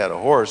really had a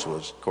horse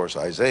was, of course,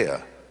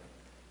 Isaiah,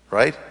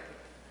 right?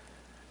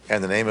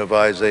 And the name of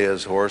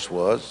Isaiah's horse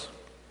was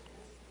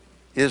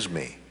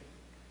Ismi.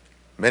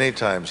 Many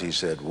times he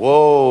said,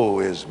 "Woe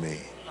is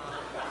me."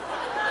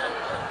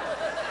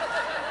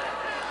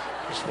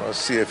 Just want to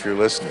see if you're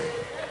listening.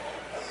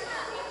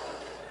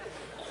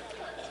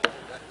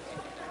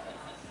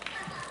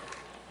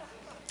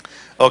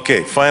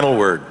 Okay, final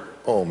word.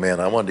 Oh man,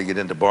 I wanted to get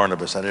into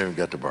Barnabas. I never even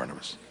got to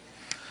Barnabas.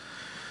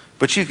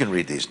 But you can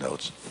read these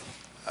notes.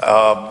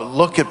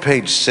 Look at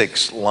page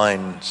 6,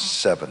 line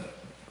 7.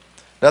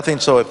 Nothing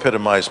so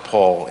epitomized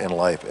Paul in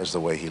life as the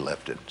way he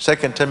left it.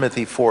 2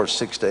 Timothy 4,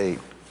 6-8.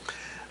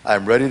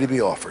 I'm ready to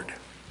be offered.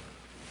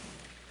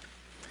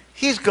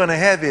 He's going to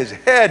have his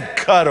head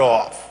cut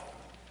off.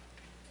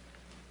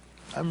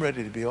 I'm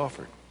ready to be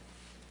offered.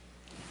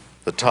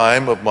 The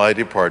time of my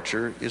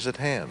departure is at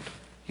hand.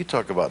 You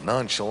talk about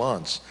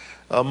nonchalance.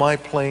 My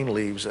plane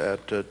leaves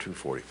at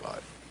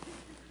 2:45.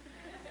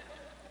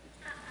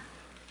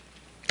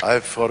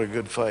 I've fought a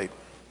good fight.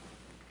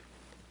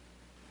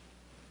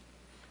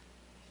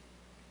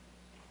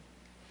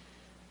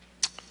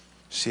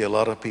 See, a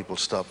lot of people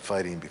stop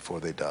fighting before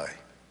they die.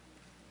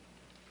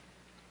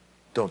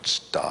 Don't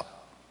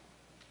stop.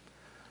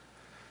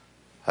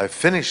 I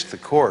finished the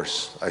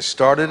course. I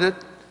started it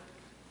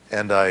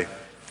and I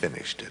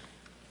finished it.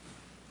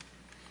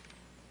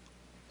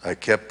 I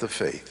kept the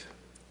faith.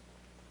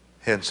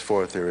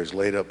 Henceforth there is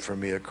laid up for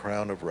me a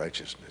crown of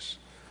righteousness,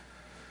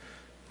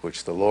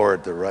 which the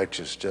Lord, the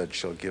righteous judge,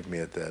 shall give me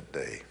at that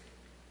day.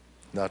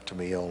 Not to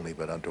me only,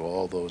 but unto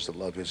all those that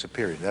love his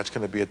appearing. That's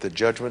going to be at the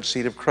judgment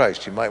seat of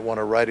Christ. You might want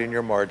to write in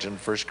your margin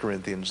 1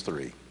 Corinthians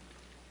 3.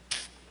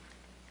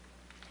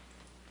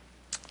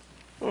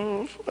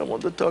 Oh, I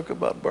want to talk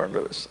about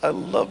Barnabas. I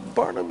love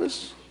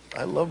Barnabas.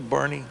 I love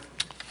Barney.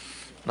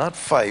 Not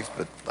Fife,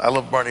 but I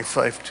love Barney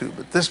Fife too,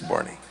 but this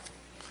Barney.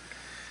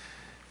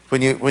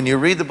 When you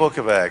read the book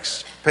of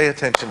Acts, pay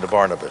attention to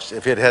Barnabas.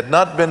 If it had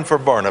not been for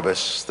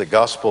Barnabas, the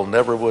gospel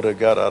never would have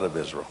got out of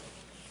Israel,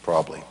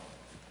 probably.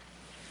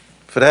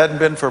 If it hadn't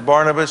been for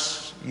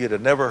Barnabas, you'd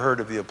have never heard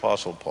of the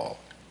Apostle Paul,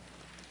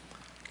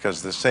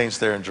 because the saints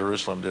there in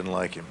Jerusalem didn't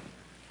like him.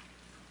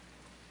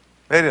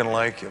 They didn't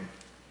like him.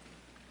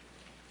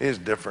 He was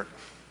different.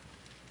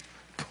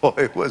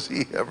 Boy, was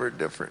he ever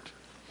different.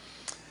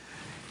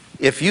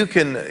 If you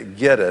can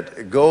get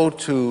it, go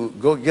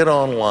get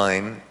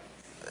online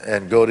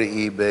and go to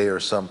eBay or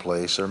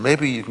someplace, or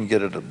maybe you can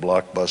get it at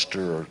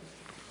Blockbuster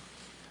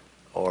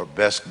or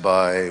Best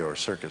Buy or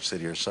Circuit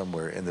City or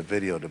somewhere in the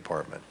video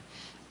department.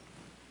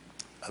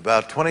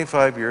 About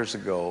 25 years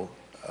ago,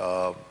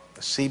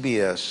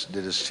 CBS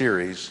did a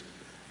series,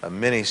 a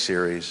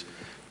mini-series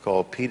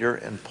called Peter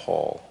and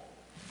Paul.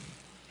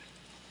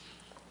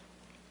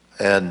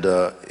 And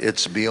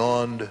it's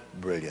beyond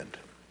brilliant.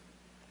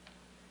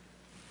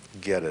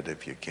 Get it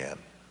if you can.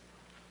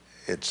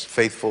 It's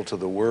faithful to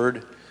the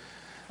Word.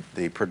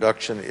 The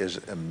production is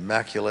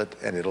immaculate,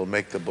 and it'll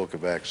make the book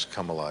of Acts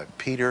come alive.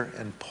 Peter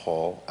and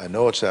Paul. I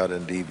know it's out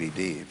in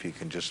DVD if you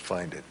can just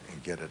find it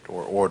and get it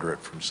or order it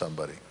from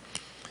somebody.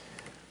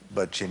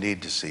 But you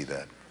need to see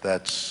that.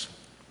 That's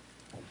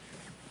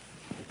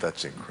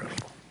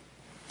incredible.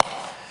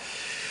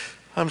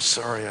 I'm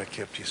sorry I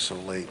kept you so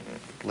late.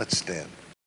 Let's stand.